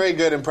 Every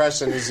good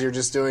impression is you're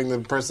just doing the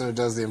person who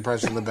does the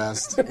impression the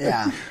best.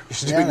 Yeah.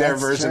 You're doing their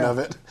that's version true. of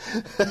it.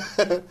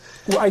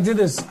 Well, I did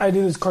this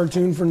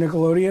cartoon for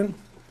Nickelodeon,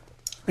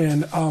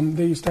 and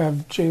they used to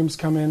have James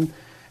come in,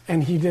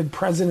 and he did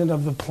President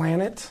of the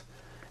Planet,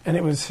 and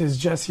it was his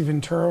Jesse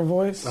Ventura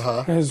voice.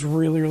 And it was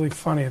really, really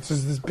funny. It's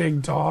just this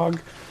big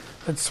dog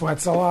that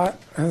sweats a lot.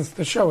 And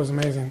the show was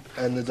amazing.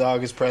 And the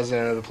dog is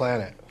president of the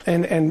planet.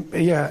 And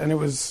it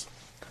was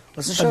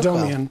What's the show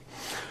Adomian.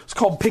 It's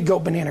called Pig Goat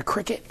Banana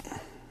Cricket.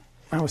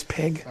 I was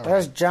Pig. That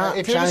was If you're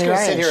just Johnny going to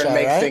Ryan's sit here and show,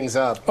 make right? things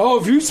up. Oh,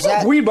 if you smoke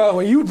that- weed, by the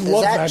way, you'd Is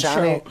love that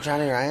show.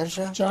 Johnny Ryan's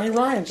show? Johnny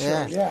Ryan show.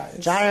 Yeah. Yeah.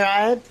 It's- Johnny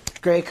Ryan,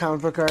 great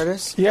comic book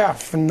artist. Yeah,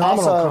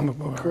 phenomenal Also, comic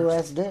book cool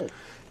artist. ass dude.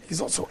 He's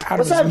also out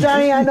What's of up, his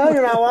Johnny? I know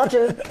you're not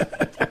watching.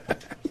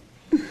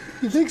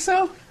 You think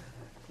so?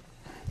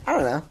 I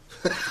don't know.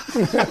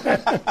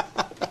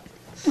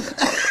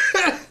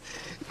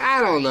 I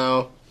don't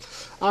know.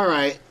 All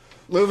right.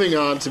 Moving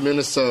on to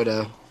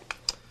Minnesota.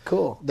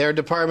 Cool. Their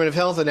Department of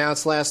Health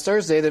announced last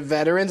Thursday that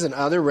veterans and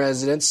other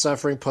residents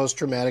suffering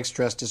post-traumatic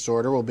stress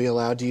disorder will be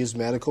allowed to use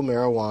medical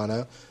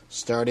marijuana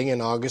starting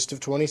in August of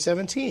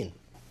 2017.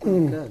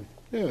 Good.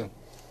 Yeah.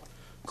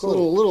 It's a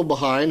little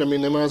behind. I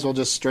mean, they might as well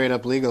just straight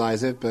up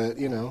legalize it, but,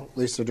 you know, at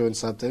least they're doing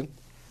something.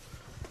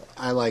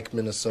 I like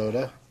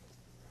Minnesota.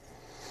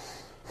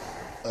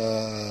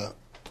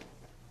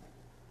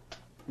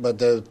 But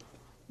the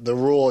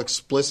rule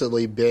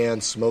explicitly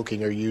bans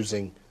smoking or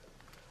using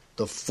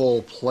the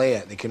full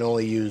plant. They can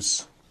only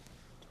use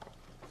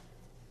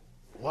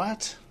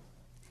what?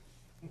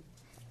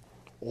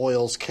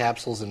 Oils,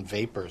 capsules, and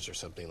vapors or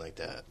something like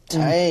that.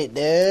 Tight,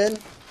 dude.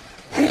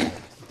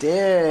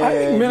 Dude,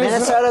 think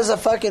Minnesota's a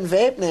fucking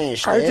vape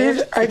nation. I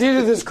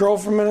dated this girl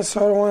from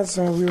Minnesota once,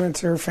 and we went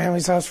to her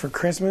family's house for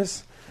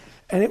Christmas,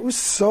 and it was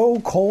so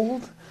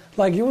cold.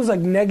 Like, it was like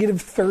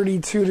negative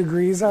 32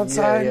 degrees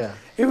outside. Yeah.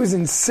 It was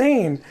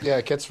insane. Yeah,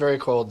 it gets very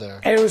cold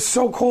there. And it was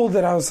so cold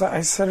that I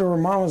said to her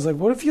mom, I was like,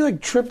 what if you,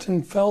 like, tripped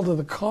and fell to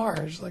the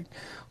car? She's like,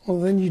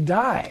 well, then you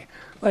die.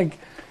 Like,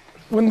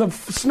 when the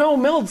snow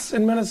melts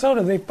in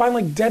Minnesota, they find,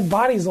 like, dead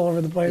bodies all over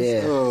the place.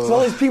 Yeah. There's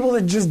all these people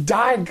that just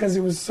died because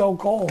it was so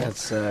cold. That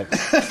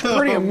sucks.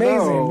 Pretty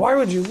amazing. no. Why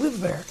would you live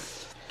there?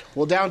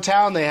 Well,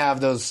 downtown they have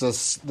the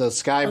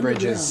sky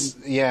bridges.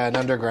 Yeah, and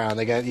underground.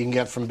 You can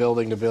get from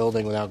building to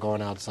building without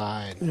going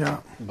outside.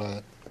 Yeah.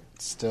 But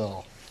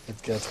still, it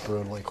gets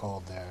brutally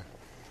cold there.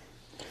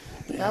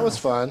 Yeah. That was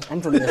fun.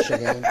 I'm from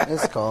Michigan.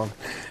 It's cold.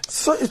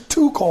 So it's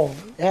too cold.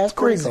 Yeah, it's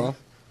pretty crazy. cool.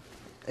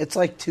 It's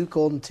like too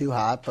cold and too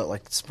hot, but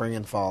like spring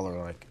and fall are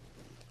like,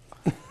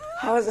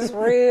 how is this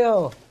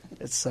real?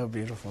 It's so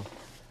beautiful.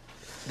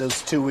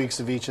 Those 2 weeks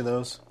of each of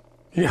those.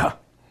 Yeah.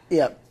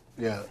 Yep.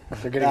 Yeah,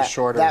 they're getting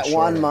shorter. That and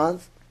 1 shorter.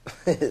 month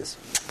is.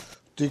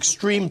 The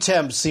extreme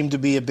temps seem to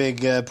be a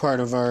big part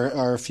of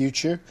our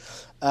future.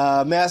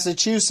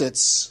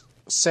 Massachusetts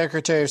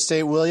Secretary of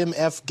State William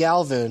F.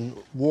 Galvin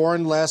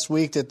warned last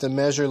week that the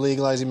measure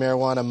legalizing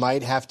marijuana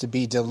might have to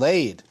be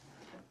delayed.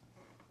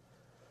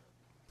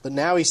 But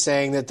now he's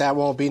saying that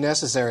won't be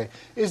necessary.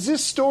 Is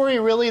this story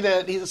really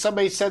that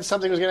somebody said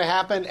something was going to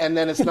happen and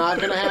then it's not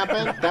going to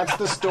happen? That's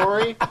the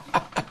story?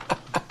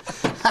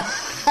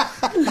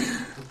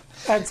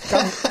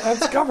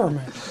 That's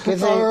government.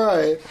 All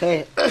right.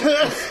 Hey,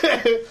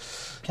 It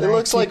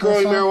looks like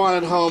growing marijuana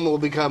at home will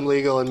become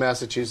legal in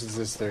Massachusetts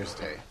this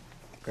Thursday.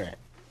 great.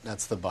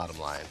 That's the bottom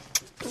line.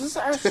 Is this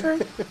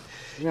actually?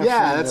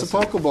 Yeah, that's a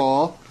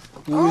Pokeball.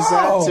 You use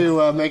that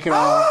to make it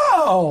all.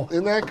 Oh!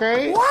 Isn't that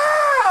great?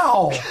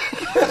 Wow!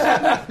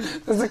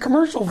 There's a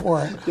commercial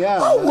for it. Yeah.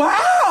 Oh,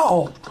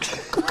 wow!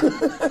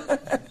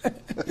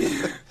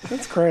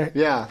 That's great.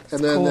 Yeah,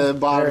 and then cool. the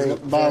bottle's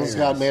Very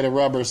got nice. made of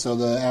rubber, so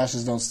the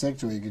ashes don't stick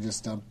to it. You can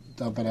just dump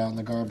it out in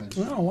the garbage.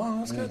 Oh, wow,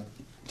 that's good.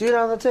 Do it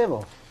on the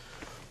table.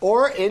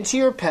 Or into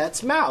your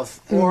pet's mouth,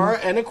 or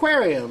an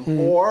aquarium,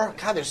 or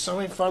God, there's so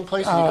many fun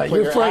places you can put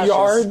Your your front ashes.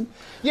 yard.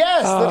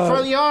 Yes, the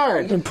front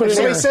yard. and put it if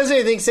somebody there. says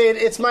anything, say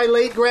it's my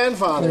late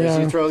grandfather's. Yeah.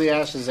 You throw the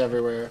ashes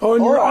everywhere. Oh,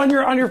 and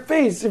on your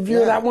face if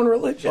you're that one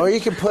religion. Or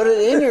you can put it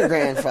in your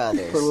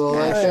grandfather's. Put a little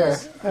right there.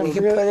 You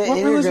can put it What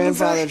in your religion is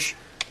that? grandfather's.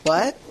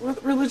 What?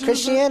 What religion? is that?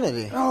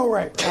 Christianity. Oh,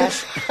 right.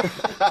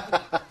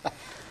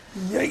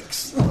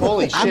 Yikes.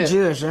 Holy shit! I'm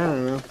Jewish. I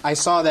don't know. I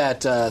saw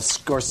that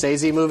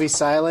Scorsese movie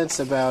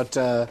Silence about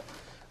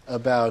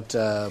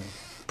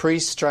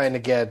priests trying to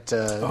get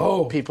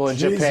people in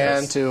Jesus.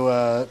 Japan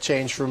to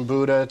change from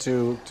Buddha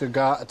to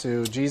God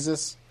to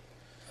Jesus.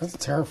 That's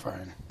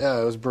terrifying.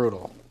 Yeah, it was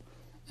brutal.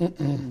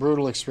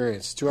 Brutal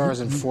experience. 2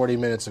 hours and 40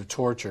 minutes of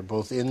torture,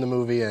 both in the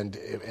movie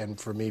and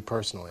for me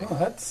personally. Oh,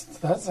 that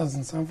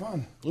doesn't sound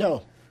fun.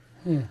 No,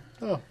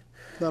 no,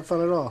 not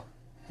fun at all.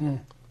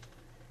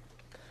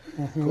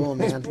 Cool,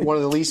 man. One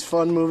of the least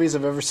fun movies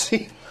I've ever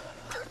seen.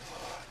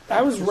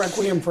 That was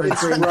Requiem for a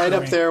It's Dream. right for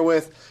up me. there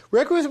with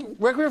Requiem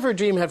for a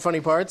Dream had funny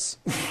parts.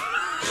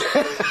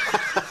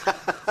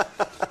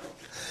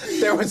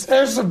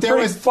 There's some There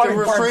pretty was the funny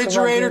parts of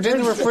refrigerator. Requiem.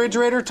 Didn't the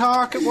refrigerator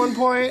talk at one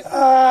point?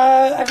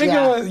 I think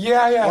Yeah. it was.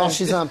 Yeah. While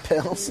she's on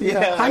pills.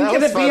 Yeah, I'm that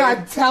going was to be funny.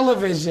 on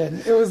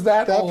television. It was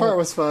that That old. part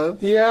was fun.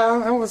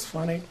 Yeah, that was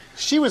funny.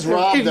 She was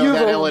robbed If though. you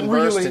That were Ellen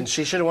really- Burstyn.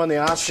 She should have won the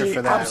Oscar She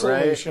for that,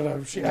 absolutely right? should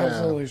have. She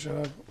absolutely should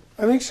have.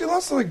 I think she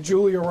lost to like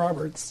Julia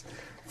Roberts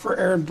for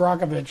Aaron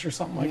Brockovich or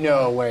something like that.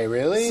 No way,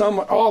 really?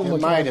 Oh, it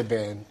look might up. have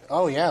been.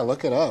 Oh yeah,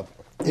 look it up.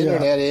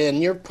 Internet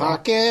in your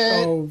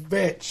pocket. Oh,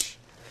 bitch.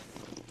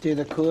 Dude,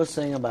 the coolest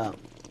thing about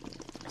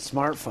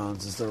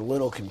smartphones is they're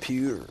little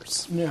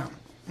computers Yeah.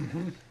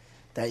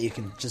 that you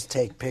can just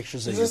take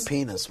pictures of Is your this-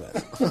 penis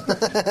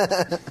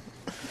with.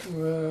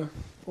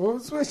 What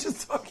was I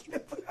just talking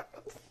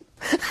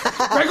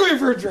about? Requiem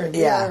for a Dream.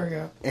 Yeah, there we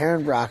go.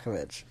 Aaron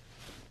Brockovich.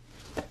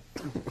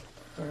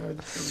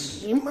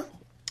 Dream?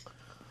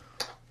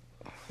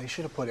 They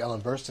should have put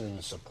Ellen Burstyn in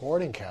the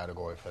supporting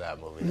category for that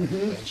movie.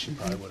 Then she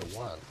probably would have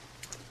won.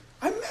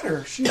 I met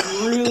her. She's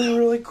really,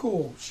 really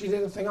cool. She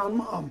did a thing on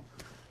Mom.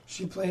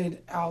 She played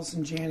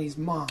Allison Janney's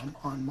mom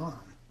on Mom.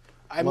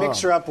 I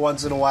mix her up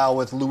once in a while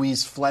with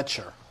Louise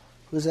Fletcher.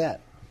 Who's that?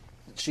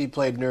 She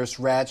played Nurse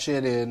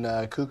Ratched in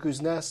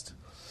Cuckoo's Nest.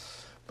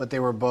 But they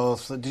were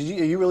both. Are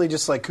you really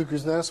just like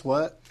Cuckoo's Nest?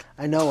 What?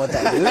 I know what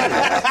that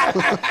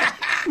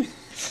movie is.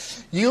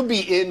 You'll be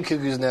in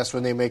Cuckoo's Nest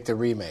when they make the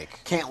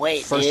remake. Can't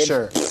wait, For dude.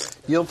 sure.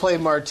 You'll play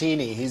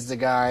Martini. He's the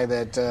guy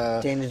that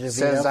Danny DeVito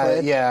says,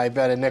 played? I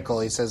bet a nickel.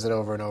 He says it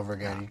over and over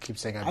again. You keep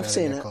saying, I I've bet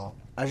seen a it. nickel.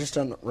 I just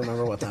don't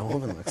remember what that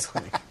woman looks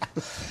like.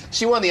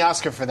 She won the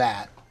Oscar for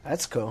that.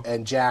 That's cool.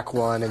 And Jack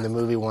won, and the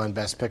movie won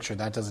Best Picture.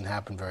 That doesn't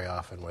happen very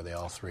often where they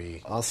all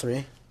three. All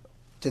three?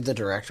 Did the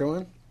director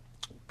win?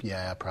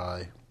 Yeah,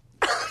 probably.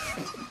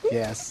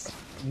 Yes.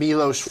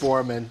 Milos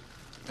Forman.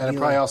 And it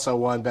probably also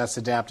won Best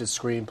Adapted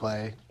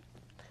Screenplay.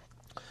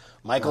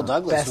 Michael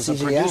Douglas Best was a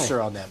CGI.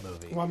 producer on that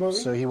movie. What movie?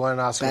 So he won an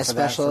Oscar Best for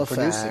that special for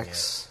producing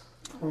effects.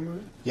 What movie?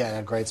 it. Yeah, it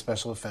had great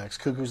special effects.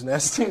 Cuckoo's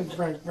Nest.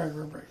 right.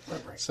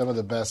 Some of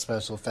the best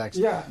special effects.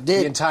 Yeah.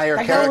 The entire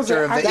That guy was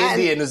character of the that-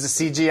 Indian was a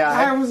CGI.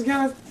 I was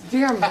gonna.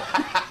 Damn.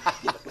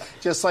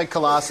 Just like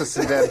Colossus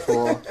in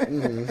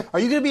Deadpool. Are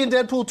you going to be in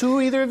Deadpool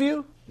 2, either of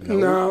you?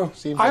 No.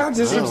 Seems I like,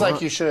 auditioned. seems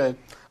like you should.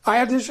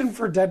 I auditioned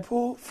for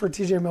Deadpool for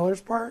T.J.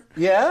 Miller's part.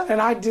 Yeah?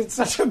 And I did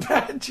such a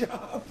bad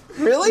job.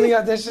 Really? In the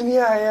audition,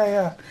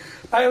 yeah.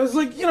 I was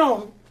like,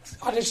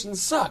 auditions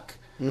suck.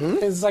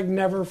 It's like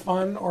never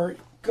fun or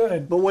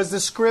good. But was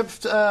the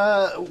script,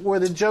 were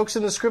the jokes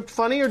in the script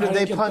funny, or I did didn't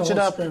they get punch the it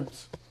whole up?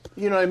 script.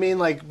 You know what I mean?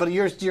 Like, but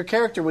your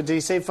character, did he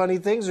say funny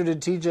things, or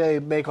did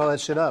TJ make all that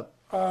shit up?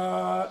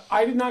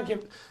 I did not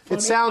get.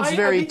 It sounds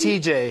very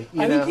TJ,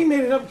 I think he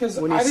made it up because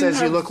when he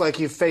says you look like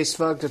you face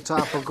fucked a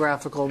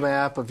topographical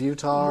map of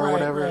Utah or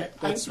whatever. Right.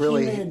 That's He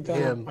really made that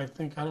him. up, I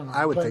think. I don't know.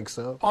 I would But think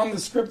so. On the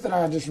script that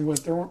I auditioned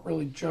with, there weren't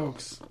really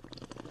jokes.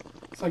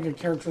 It's like a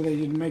character they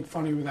didn't make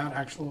funny without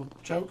actual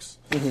jokes.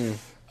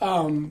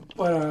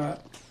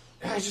 But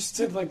I just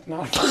did like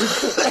not.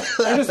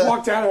 I just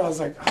walked out and I was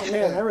like, oh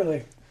man,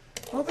 I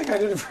don't think I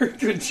did a very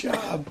good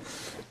job.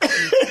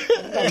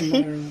 It doesn't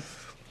matter.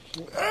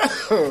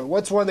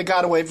 What's one that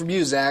got away from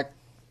you, Zach?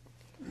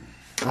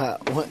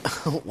 What?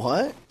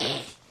 What?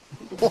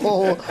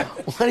 Oh,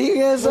 what are you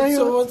guys saying?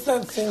 So what's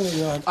that thing that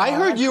you're like? I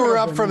heard you were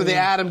up from the the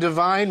Adam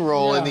Devine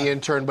role in Yeah. The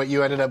Intern, but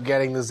you ended up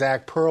getting the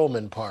Zach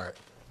Perlman part.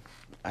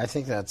 I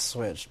think that's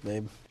switched,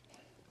 babe.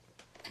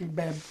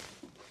 Babe.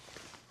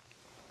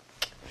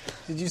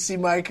 Did you see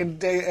Mike and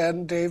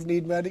Dave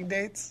need wedding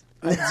dates?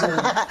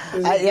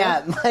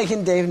 Yeah, Mike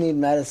and Dave need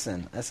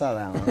medicine. I saw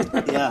that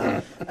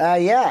one.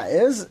 Yeah,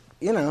 it was.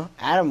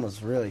 Adam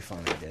was really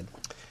funny, dude.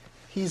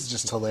 He's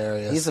just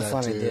hilarious. He's a that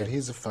funny dude.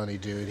 He's a funny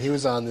dude. He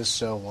was on this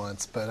show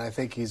once, but I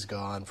think he's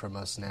gone from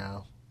us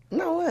now.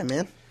 No way,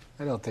 man.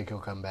 I don't think he'll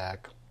come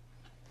back.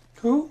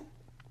 Who?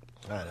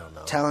 I don't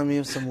know. Telling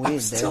me some weed, I'm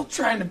dude. still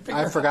trying to figure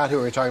I out forgot who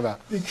we were talking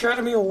about. the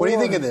Academy Award. What do you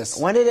think of this?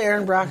 When did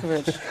Aaron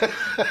Brockovich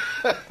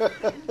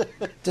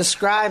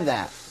describe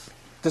that?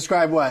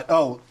 Describe what?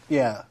 Oh,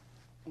 yeah.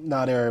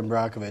 Not Aaron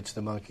Brockovich,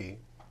 the monkey.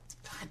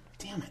 God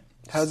damn it.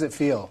 How does it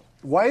feel?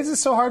 Why is it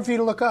so hard for you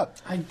to look up?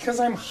 Because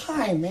I'm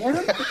high, man.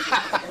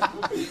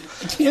 I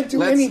can't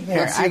do anything.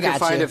 Let's see I if you got can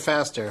find you. it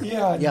faster.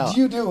 Yeah, Yo.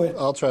 you do it.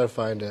 I'll try to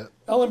find it.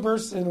 Ellen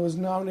Burstyn was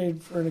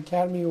nominated for an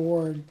Academy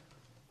Award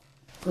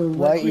for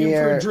What Requiem for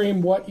year? a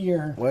Dream. What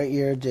year? What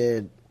year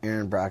did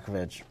Aaron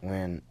Brockovich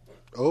win?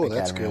 Oh,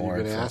 that's Academy good. You're Award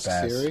going to for ask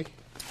Best Siri?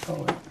 Oh,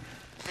 wait.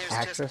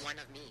 Actress?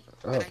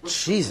 Oh,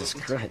 Jesus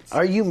Christ.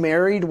 Are you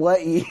married?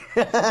 What year?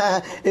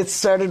 It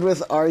started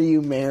with, are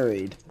you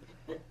married?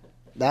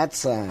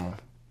 That's, God,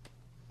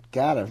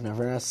 I've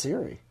never asked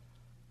Siri.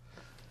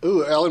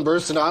 Ooh, Ellen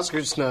Burstyn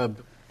Oscar snub.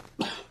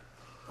 Oh,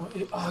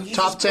 you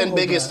Top just 10 Googled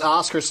biggest that.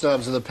 Oscar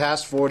snubs of the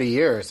past 40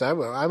 years. I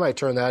might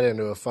turn that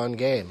into a fun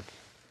game.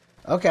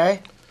 Okay.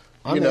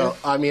 I'm You know, there.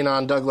 I mean,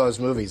 on Doug Lowe's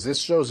Movies. This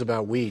show's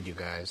about weed, you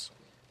guys.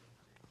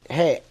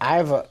 Hey, I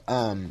have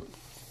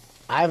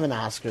an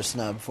Oscar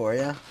snub for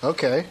you.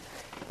 Okay.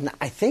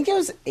 I think it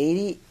was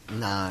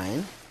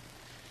 89.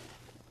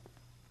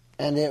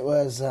 And it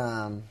was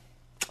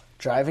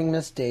Driving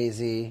Miss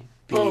Daisy.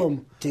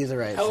 Boom. Do the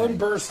right Ellen thing.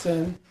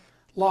 Burstyn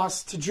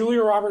lost to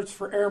Julia Roberts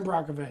for Aaron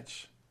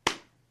Brockovich.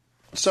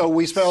 So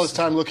we spent all this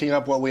time looking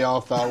up what we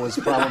all thought was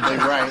probably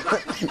right.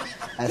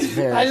 That's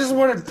very. I just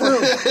wanted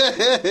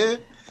proof.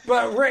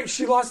 But right,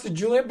 she lost to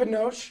Juliette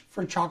Binoche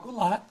for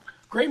Chocolat.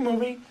 Great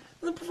movie.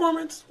 The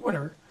performance,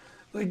 whatever.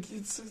 Like,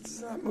 it's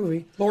that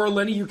movie. Laura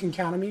Linney, You Can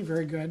Count on Me,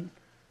 very good.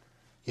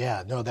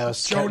 Yeah, no, that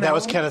was Joan that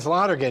was Allen? Kenneth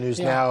Lonergan, who's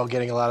Yeah. now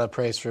getting a lot of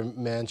praise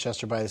from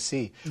Manchester by the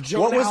Sea.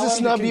 Joan What was the Allen,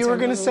 snub The you were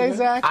going to Contender, say,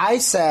 Zach? I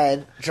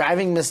said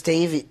Driving Miss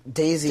Daisy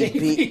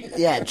beat.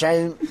 Yeah,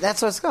 driving.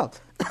 That's what it's called.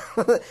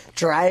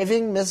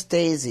 Driving Miss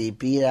Daisy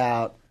beat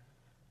out.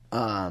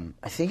 I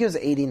think it was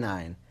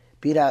 '89.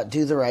 Beat out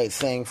Do the Right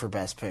Thing for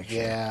Best Picture.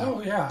 Yeah.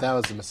 Oh, yeah. That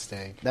was a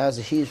mistake. That was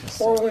a huge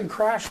mistake. Or when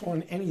Crash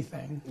won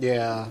anything.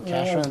 Yeah.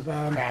 That was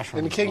bad.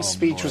 And The King's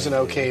Speech was an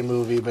okay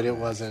movie, but it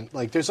wasn't.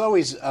 Like, there's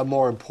always a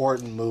more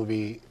important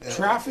movie.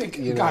 Traffic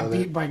you know, got that-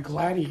 beat by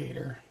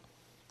Gladiator.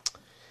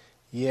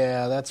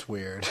 Yeah, that's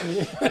weird.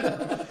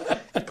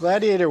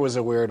 Gladiator was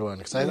a weird one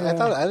because I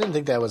didn't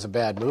think that was a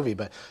bad movie,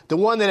 but the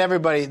one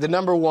that the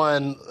number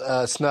one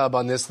snub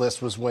on this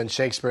list was when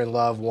Shakespeare in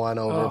Love won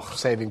over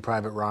Saving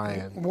Private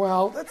Ryan.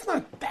 Well, that's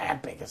not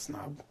that big a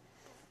snub.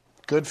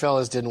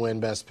 Goodfellas didn't win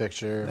Best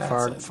Picture.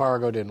 That's it.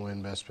 Fargo didn't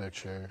win Best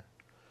Picture.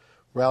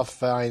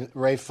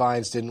 Ray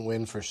Fiennes didn't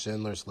win for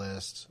Schindler's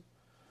List.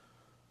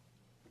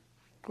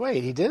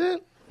 Wait, he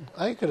didn't?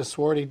 I could have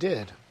sworn he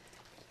did.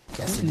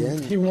 Guess he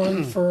did. He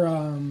won for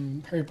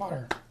Harry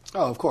Potter.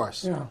 Oh, of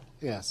course. Yeah.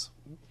 Yes.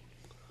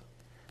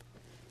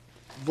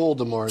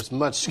 Voldemort is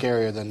much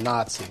scarier than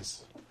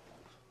Nazis.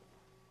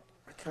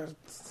 Because,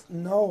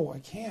 no, I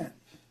can't.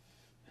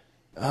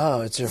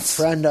 Oh, it's your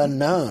friend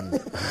unknown.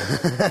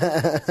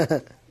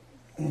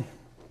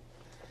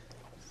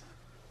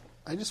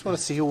 I just want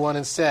to see who won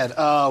instead.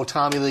 Oh,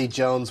 Tommy Lee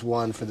Jones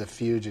won for The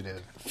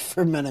Fugitive.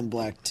 For Men in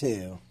Black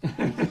 2.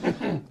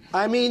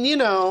 I mean, you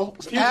know,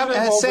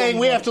 Fugitive saying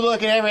we over- have to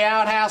look at every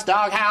outhouse,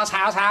 doghouse,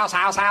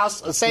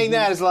 house. Saying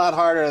that is a lot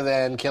harder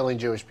than killing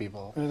Jewish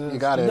people. You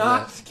got to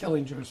Not admit.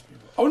 killing Jewish people.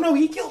 Oh, no,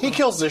 he killed He them.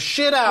 kills the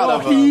shit out Oh,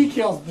 of them. he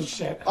kills the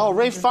shit. Oh,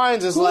 Ray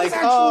Fiennes is Who's like,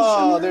 actual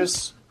Schindler?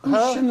 there's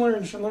Who's Schindler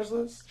in Schindler's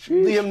List?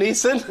 Liam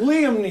Neeson.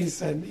 Liam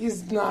Neeson.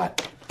 He's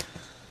not...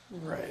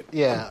 Right.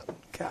 Yeah.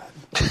 God.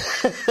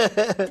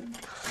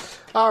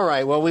 All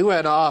right. Well, we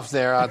went off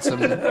there on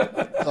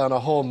on a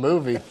whole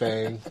movie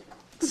thing.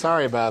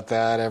 Sorry about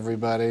that,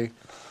 everybody.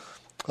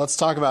 Let's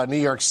talk about New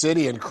York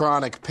City and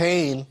chronic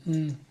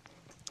pain.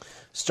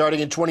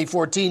 Starting in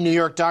 2014, New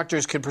York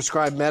doctors can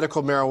prescribe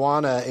medical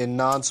marijuana in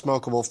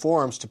non-smokable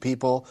forms to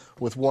people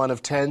with one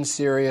of 10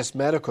 serious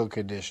medical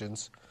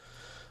conditions,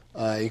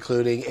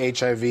 including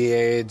HIV,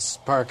 AIDS,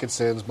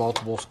 Parkinson's,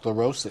 multiple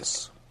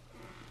sclerosis.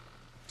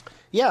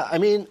 Yeah, I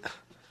mean,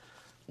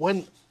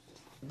 when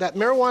that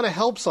marijuana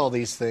helps all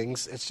these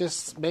things, it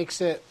just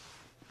makes it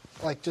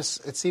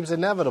it seems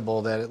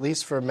inevitable that at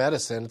least for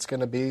medicine, it's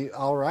going to be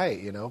all right.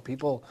 You know,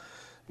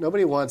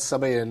 nobody wants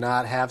somebody to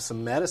not have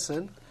some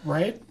medicine.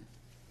 Right?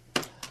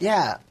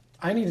 Yeah.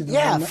 I need to do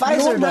Yeah, that. Pfizer You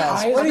know what my does.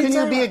 eyes- How can you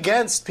talking be about?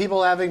 against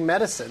people having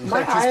medicine? My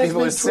Because eye has people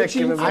been are sick.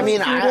 twitching for I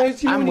mean, 3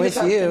 days. You know I'm when you with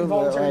get that you, but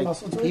involuntary like,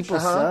 muscle twitch? people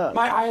suck.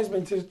 My eye has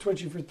been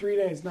twitching for 3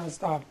 days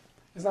nonstop.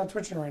 It's not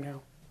twitching right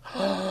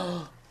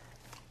now.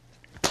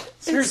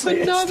 Seriously,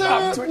 It's another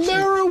stopped twitching.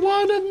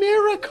 marijuana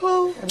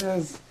miracle. It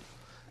is.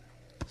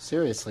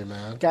 Seriously,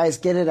 man. Guys,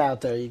 get it out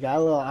there. You got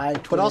a little eye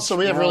twitch. But also,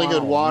 we have really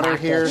good marijuana. water Knock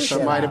here, that so it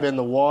shit might have out. been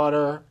the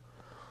water.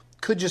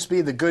 Could just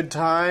be the good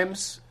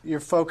times.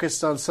 You're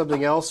focused on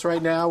something else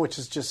right now, which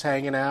is just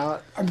hanging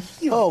out. I'm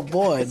healed. Oh,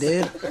 boy,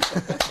 dude.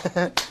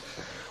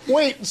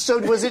 Wait, so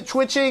was it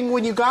twitching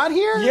when you got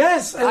here?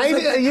 Yes. it was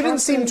like a you didn't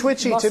seem constant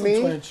twitchy to muscle me.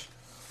 twitch.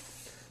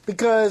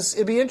 Because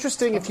it'd be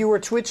interesting if you were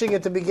twitching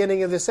at the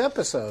beginning of this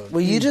episode.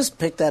 Will you just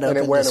pick that up And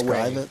and, it went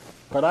describe away. it?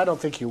 But I don't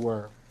think you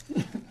were.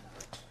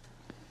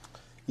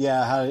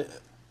 Yeah,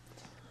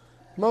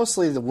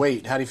 mostly the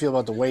weight. How do you feel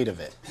about the weight of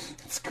it?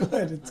 It's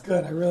good. It's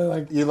good. I really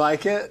like. You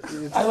like it?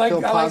 You I like.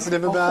 feel I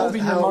positive like about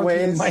holding how your it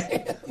monkey in weighs? my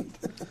hand.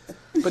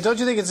 But don't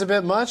you think it's a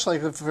bit much?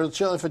 Like if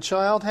a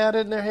child had it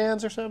in their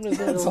hands or something? Is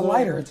it It's a little-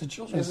 lighter. It's a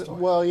children's is it- toy.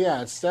 well,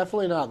 yeah, it's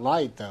definitely not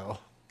light though.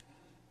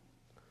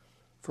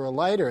 For a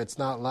lighter, it's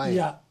not light.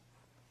 Yeah.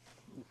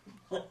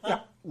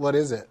 What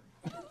is it?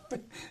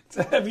 It's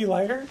a heavy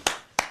lighter.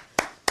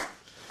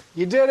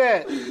 You did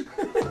it.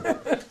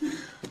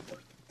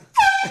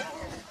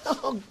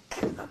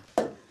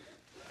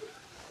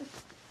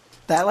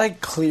 That,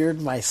 like,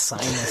 cleared my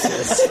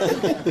sinuses.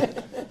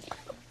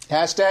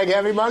 Hashtag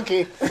heavy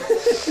monkey.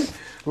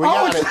 We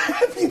got it.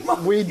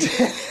 We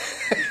did.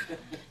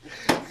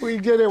 We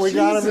did it. We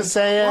got him to Jesus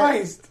say it.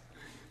 Christ.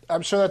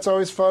 I'm sure that's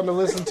always fun to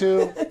listen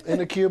to in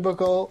a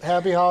cubicle.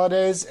 Happy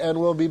holidays, and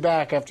we'll be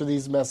back after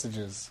these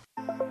messages.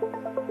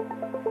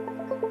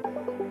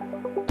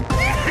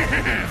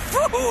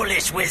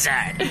 Foolish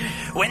wizard!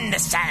 When the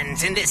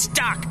sands in this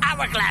dark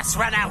hourglass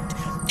run out,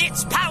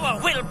 its power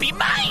will be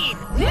mine!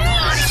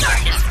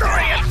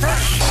 Destroy it!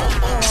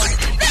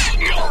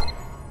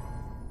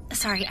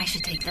 Sorry, I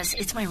should take this.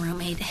 It's my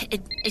roommate.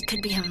 It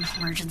could be an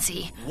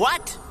emergency.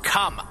 What?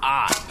 Come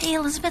on! Hey,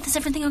 Elizabeth, is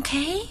everything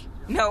okay?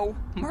 No,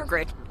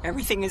 Margaret,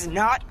 everything is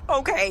not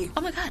okay.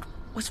 Oh my god,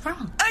 what's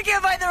wrong? I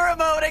can't find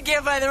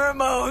the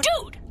remote.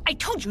 Dude, I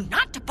told you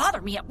not to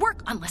bother me at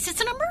work unless it's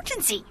an emergency.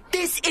 emergency.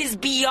 This is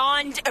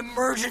beyond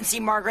emergency,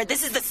 Margaret.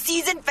 This is the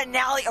season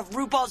finale of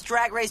RuPaul's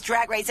Drag Race,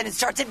 and it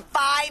starts in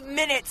 5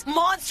 minutes.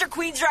 Monster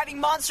queens driving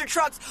monster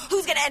trucks.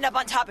 Who's gonna end up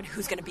on top and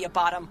who's gonna be a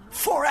bottom?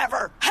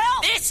 Forever.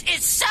 Help! This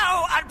is so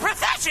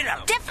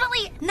unprofessional.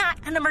 Definitely not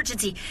an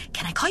emergency.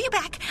 Can I call you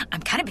back?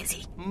 I'm kind of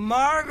busy.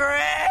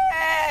 Margaret!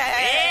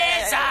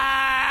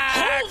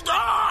 Hold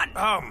on!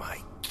 Oh,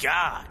 my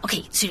God.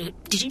 Okay, so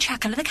did you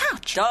check under the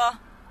couch? Duh.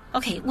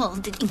 Okay, well,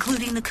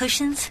 including the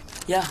cushions?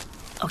 Yeah.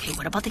 Okay,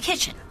 what about the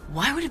kitchen?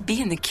 Why would it be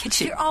in the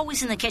kitchen? You're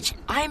always in the kitchen.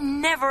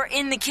 I'm never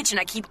in the kitchen.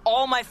 I keep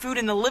all my food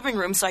in the living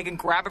room so I can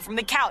grab it from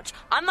the couch.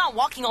 I'm not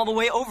walking all the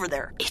way over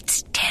there.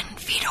 It's 10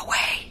 feet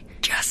away.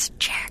 Just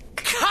check.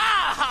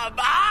 Come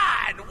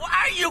on!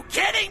 Are you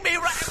kidding me?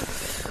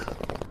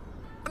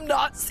 I'm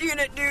not seeing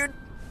it, dude.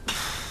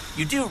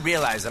 You do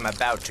realize I'm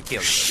about to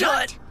kill you.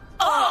 Shut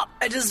up!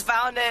 I just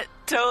found it.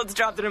 Toads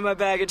dropped it in my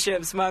bag of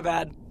chips. My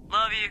bad.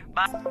 Love you.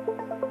 Bye.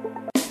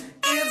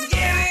 It's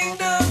getting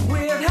dark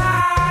with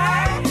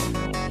high.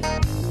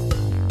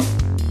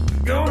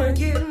 Gonna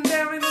get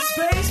down in the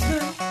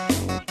basement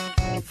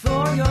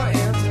for your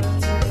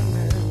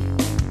entertainment.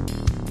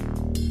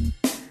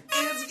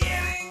 It's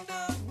getting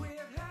dark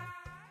with high.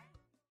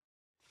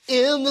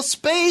 In the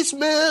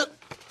Spacement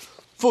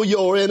for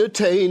your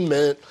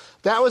entertainment.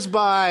 That was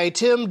by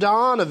Tim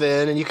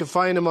Donovan, and you can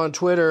find him on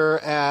Twitter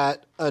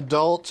at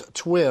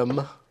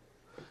AdultTwim.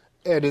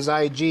 And his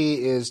IG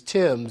is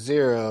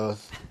Tim0,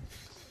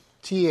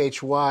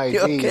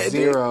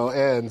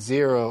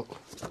 THYD0N0.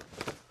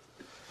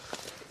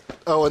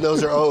 Oh, and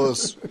those are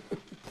O's.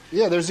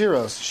 Yeah, they're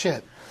zeros.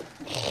 Shit.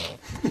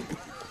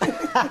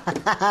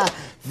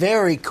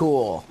 Very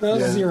cool.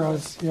 Those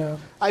zeros, yeah.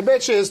 I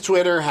bet you his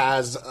Twitter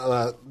has,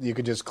 you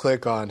could just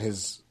click on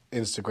his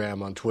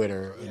Instagram on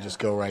Twitter and just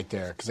go right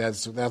there,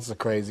 because that's the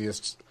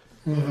craziest.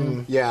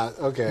 Mm-hmm. Yeah,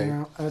 okay.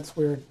 Yeah, that's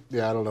weird.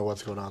 Yeah, I don't know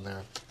what's going on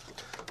there.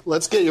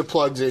 Let's get your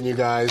plugs in, you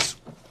guys.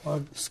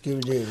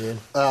 Scooby-Doo, dude.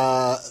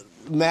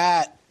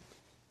 Matt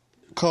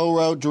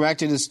co-wrote,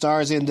 directed, and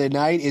stars in The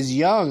Night is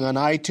Young on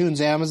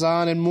iTunes,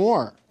 Amazon, and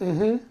more.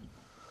 Mm-hmm.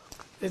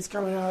 It's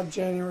coming out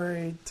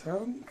January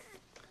 10th.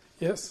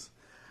 Yes,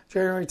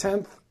 January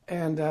 10th.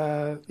 And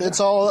it's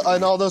all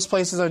in all those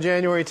places on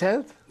January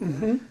 10th?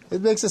 Mm-hmm.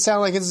 It makes it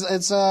sound like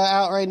it's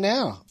out right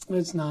now.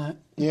 It's not.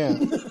 Yeah.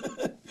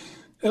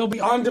 It'll be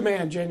on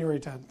demand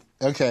January 10th.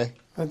 Okay.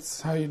 That's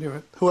how you do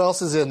it. Who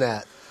else is in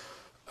that?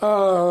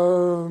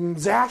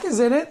 Zach is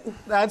in it.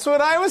 That's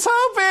what I was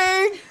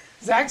hoping.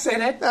 Zach's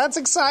in it. That's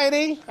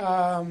exciting.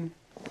 And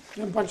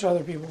a bunch of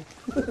other people.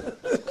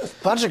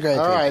 Bunch of great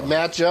people. All right,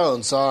 Matt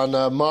Jones on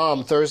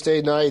Mom,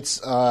 Thursday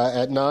nights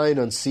at 9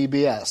 on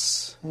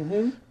CBS.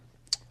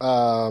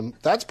 Mm-hmm.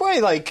 That's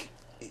probably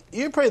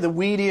you're probably the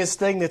weediest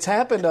thing that's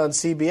happened on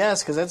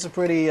CBS, because that's a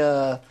pretty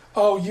you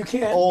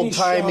can't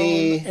old-timey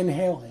be shown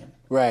inhaling.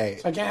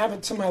 Right. So I can't have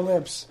it to my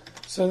lips.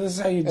 So this is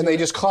how you do it. And they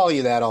just call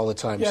you that all the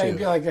time, Yeah, too. it'd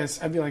be like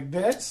this. I'd be like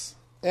this.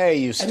 Hey,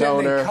 you stoner.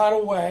 And then they cut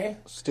away.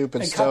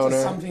 Stupid they stoner. cut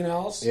to something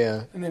else.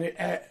 Yeah. And then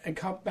it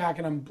cut back,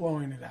 and I'm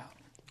blowing it out.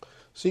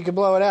 So you can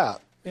blow it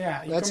out.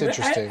 Yeah. You That's can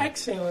interesting.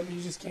 Exhale it, but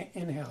you just can't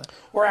inhale it.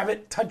 Or have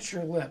it touch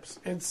your lips.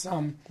 It's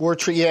We're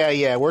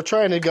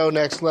trying to go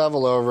next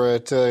level over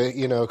at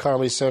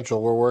Comedy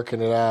Central. We're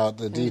working it out,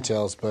 the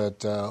details,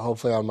 but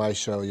hopefully on my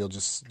show you'll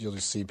just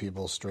see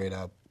people straight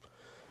up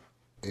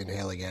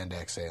inhaling and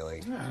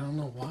exhaling. I don't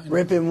know why.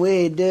 Ripping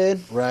weed,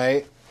 dude.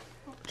 Right.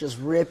 Just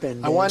ripping.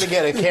 Dude. I wanted to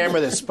get a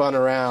camera that spun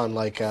around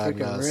like on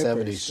Freaking 70s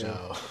rippers,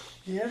 show.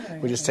 Yeah.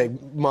 We just take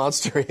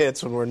monster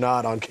hits when we're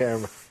not on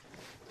camera.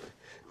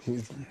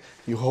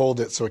 You hold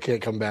it so it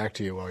can't come back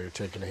to you while you're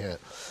taking a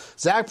hit.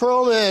 Zach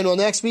Perlman will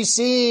next be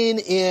seen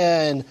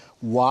in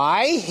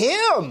Why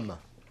Him?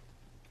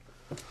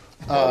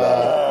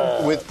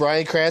 With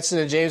Bryan Cranston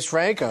and James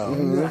Franco.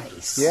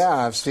 Nice.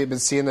 Yeah, I've been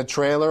seeing the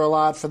trailer a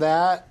lot for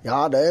that.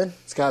 Yeah, dude.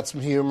 It's got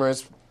some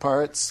humorous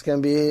parts.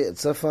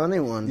 It's a funny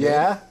one, dude.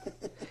 Yeah?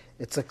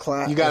 It's a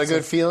class. You got a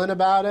good feeling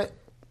about it?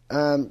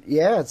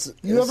 Yeah.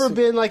 You ever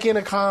been in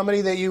a comedy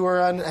that you were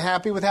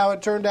unhappy with how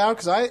it turned out?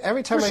 Because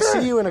every time I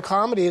see you in a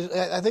comedy,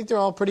 I think they're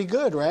all pretty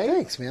good, right?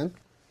 Thanks, man.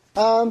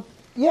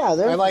 Yeah,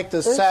 I like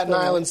the Staten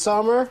Island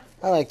Summer.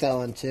 I like that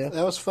one too.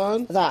 That was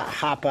fun. I thought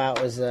Hop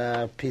Out was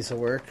a piece of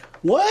work.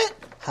 What?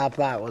 Hop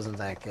Out wasn't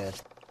that good.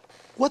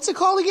 What's it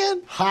called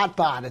again?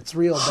 Hotbot. It's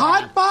real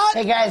bad. Hotbot?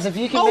 Hey guys, if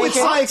you can Oh, make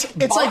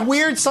it's like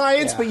weird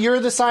science, but you're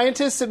the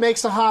scientist that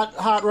makes the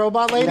hot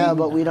robot lady? No,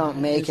 but we don't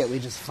make it. We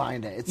just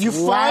find it. It's You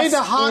find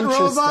a hot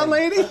robot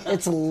lady?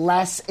 It's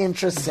less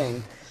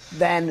interesting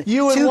than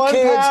You and two one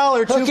kids pal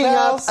or two hooking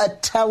pals? up a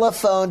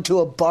telephone to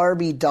a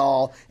Barbie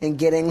doll and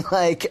getting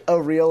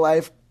a real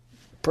life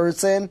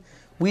person.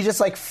 We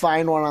just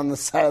find one on the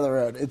side of the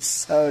road. It's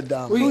so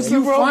dumb. You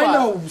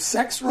find a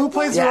sex robot? Who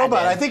plays the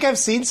robot? I think I've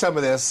seen some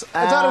of this.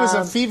 I thought it was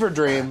a fever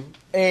dream.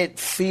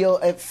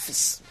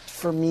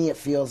 For me, it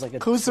feels like a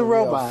Who's the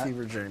surreal robot?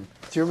 fever dream.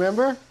 Do you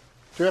remember? Do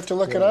you have to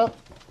look it up?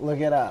 Look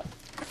it up.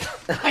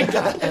 I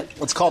got it.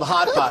 It's called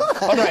Hot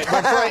Pot. All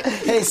right,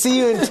 Hey, see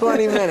you in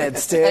 20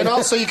 minutes, dude. and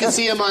also you can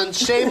see him on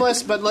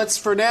Shameless. But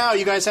for now,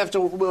 you guys have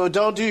to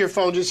don't do your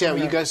phone just yet.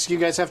 You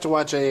guys have to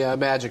watch a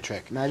magic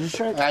trick. Magic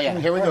trick? Yeah,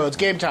 here we go. It's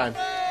game time.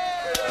 Hey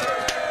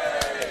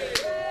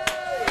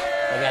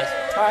guys.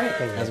 Hi.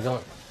 How's it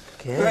going?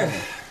 Good.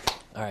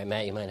 All right,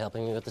 Matt, you mind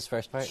helping me with this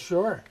first part?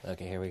 Sure.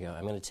 Okay, here we go.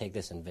 I'm going to take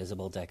this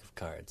invisible deck of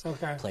cards.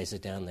 Okay. Place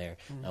it down there.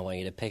 I want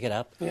you to pick it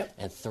up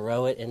and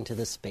throw it into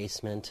the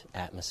spacement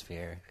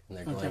atmosphere. And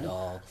they're going to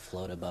all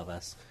float above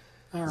us.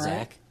 All right.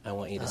 Zach, I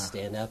want you to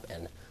stand up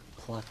and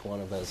pluck one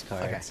of those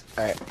cards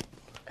All right.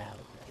 out.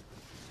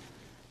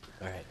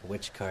 All right,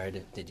 which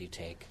card did you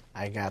take?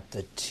 I got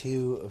the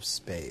 2 of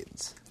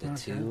spades. The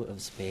 2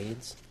 of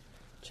spades?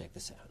 Check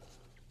this out.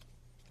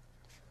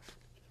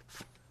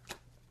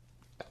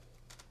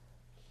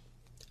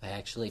 I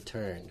actually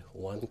turned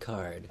one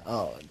card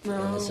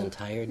in this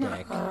entire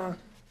deck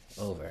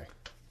over.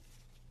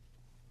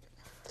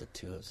 The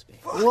 2 of spades.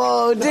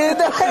 Whoa, dude,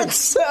 that's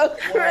so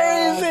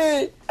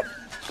crazy.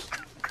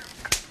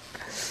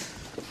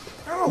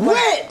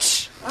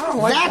 Witch! I don't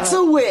like That's that.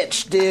 a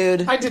witch,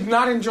 dude. I did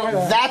not enjoy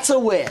that. That's a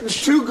It was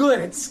witch. too good.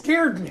 It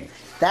scared me.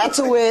 That's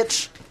a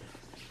witch.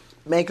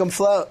 Make him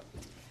float.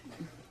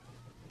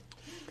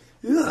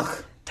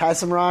 Ugh. Tie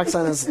some rocks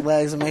on his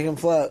legs and make him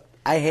float.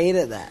 I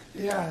hated that.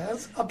 Yeah,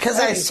 that's upsetting. Because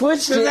I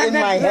switched it in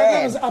my That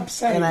head. was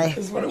upsetting. And I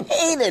is what it was.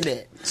 hated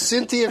it.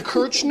 Cynthia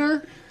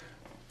Kirchner.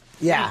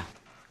 Yeah.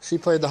 She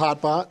played the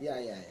Hot Bot.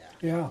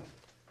 Yeah.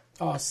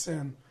 Oh,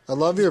 sin. I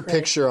love your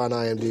picture on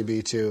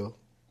IMDb too.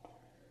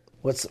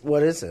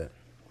 What is it?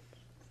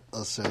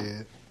 I'll show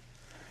you.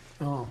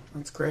 Oh,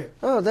 that's great.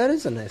 Oh, that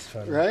is a nice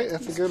photo. Right?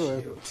 That's a good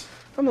one.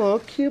 I'm a little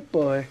cute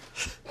boy.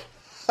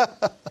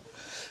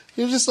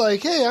 You're just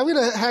like, hey, I'm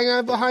gonna hang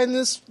out behind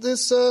this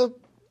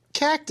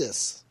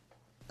cactus,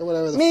 or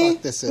whatever the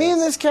fuck this is. Me and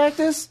this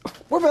cactus,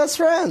 we're best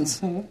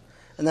friends. And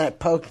then it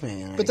poked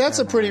me. And But that's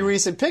a pretty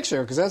recent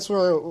picture because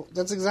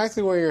that's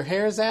exactly where your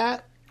hair's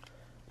at.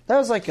 That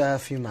was like a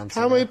few months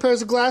How ago. many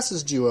pairs of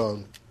glasses do you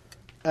own?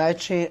 I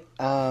changed.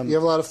 You have a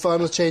lot of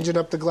fun with changing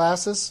up the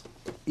glasses.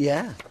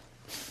 Yeah.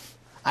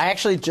 I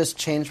actually just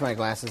changed my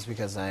glasses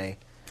because I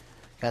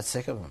got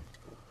sick of them.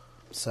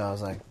 So I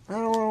was like, I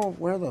don't want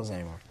to wear those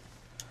anymore.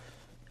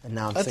 And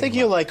now I'm I think thinking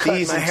you about like cutting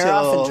these my until hair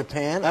off in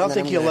Japan. I don't and then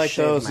think I'm you'll gonna like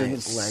shave those my in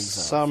legs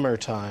off.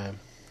 summertime.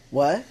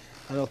 What?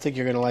 I don't think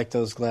you're gonna like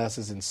those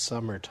glasses in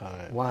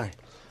summertime. Why?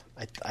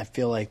 I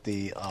feel like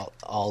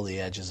all the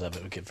edges of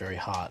it would get very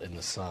hot in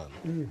the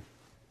sun.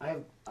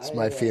 That's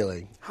my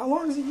feeling. How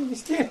long is he going to be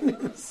standing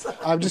in the sun?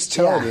 I'm just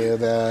telling you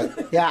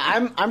that. Yeah,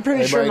 I'm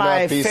pretty They sure might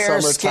my not be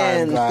fair summertime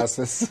skin.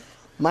 glasses.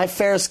 My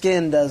fair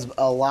skin does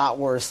a lot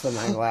worse than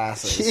my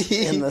glasses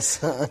in the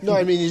sun. No,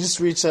 I mean you just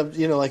reach up.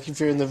 You know, like if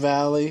you're in the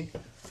valley,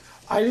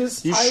 I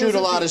shoot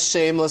a lot of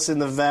Shameless in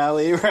the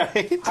valley,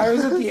 right? I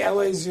was at the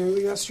LA Zoo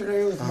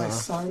yesterday with my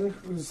son,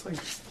 who's like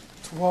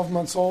 12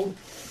 months old,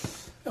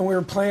 and we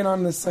were playing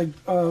on this they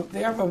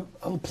have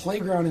a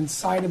playground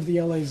inside of the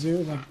LA Zoo,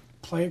 like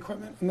play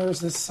equipment, and there was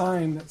this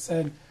sign that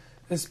said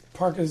this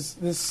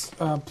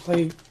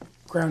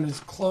playground is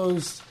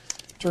closed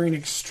during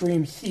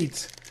extreme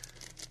heat.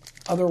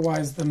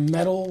 Otherwise, the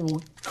metal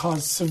will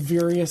cause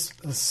serious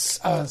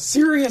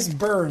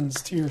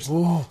burns to your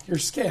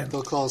skin.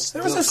 They'll call.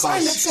 There was a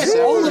sign that said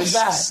all of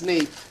that.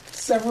 Snape.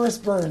 Severus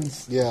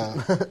Burns.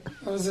 Yeah. That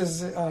was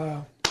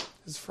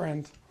his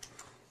friend.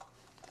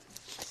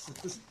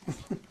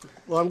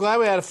 Well, I'm glad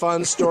we had a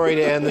fun story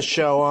to end the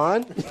show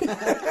on.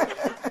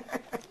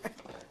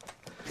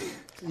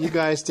 You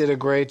guys did a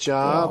great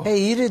job.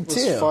 Hey, you did It was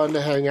too. fun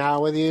to hang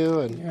out with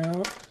you, and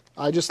Yeah.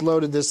 I just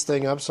loaded this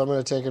thing up, so I'm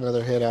going to take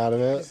another hit out of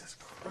it. Jesus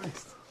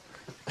Christ.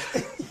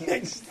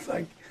 It's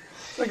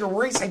like a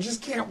race. I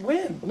just can't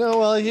win. No,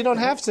 well, you don't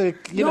have to.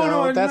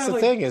 No, That's the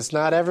like- thing. Is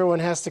not everyone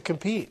has to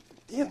compete.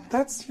 Yeah,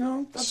 that's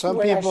that's Some the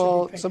way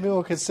people, I should be some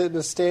people can sit in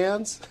the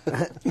stands,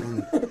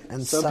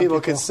 And some people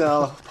can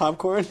sell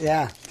popcorn.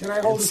 Yeah. Can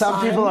I hold And a some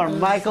sign? people are And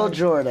it's Michael like-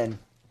 Jordan.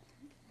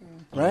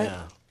 Right?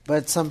 Yeah.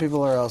 But some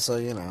people are also,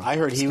 I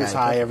heard he was Sky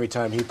high Pippen. every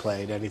time he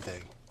played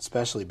anything,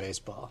 especially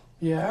baseball.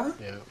 Yeah,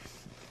 Yeah.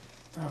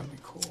 that would be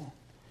cool.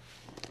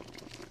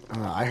 I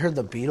don't know, I heard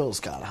the Beatles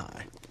got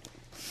high.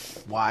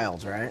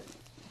 Wild, right?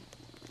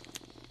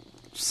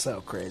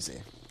 So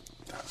crazy.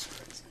 That's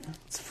crazy.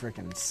 It's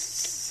freaking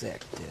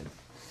sick, dude.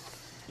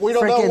 We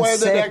don't know Freaking when the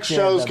sick, next dude,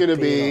 show's the going to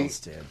be,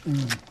 Beatles,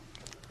 dude.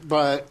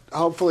 but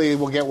hopefully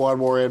we'll get one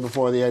more in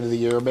before the end of the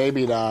year.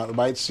 Maybe not. We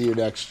might see you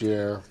next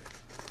year.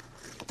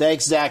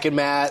 Thanks, Zach and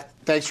Matt.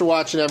 Thanks for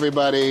watching,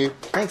 everybody.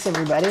 Thanks,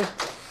 everybody.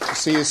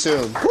 See you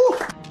soon. Woo!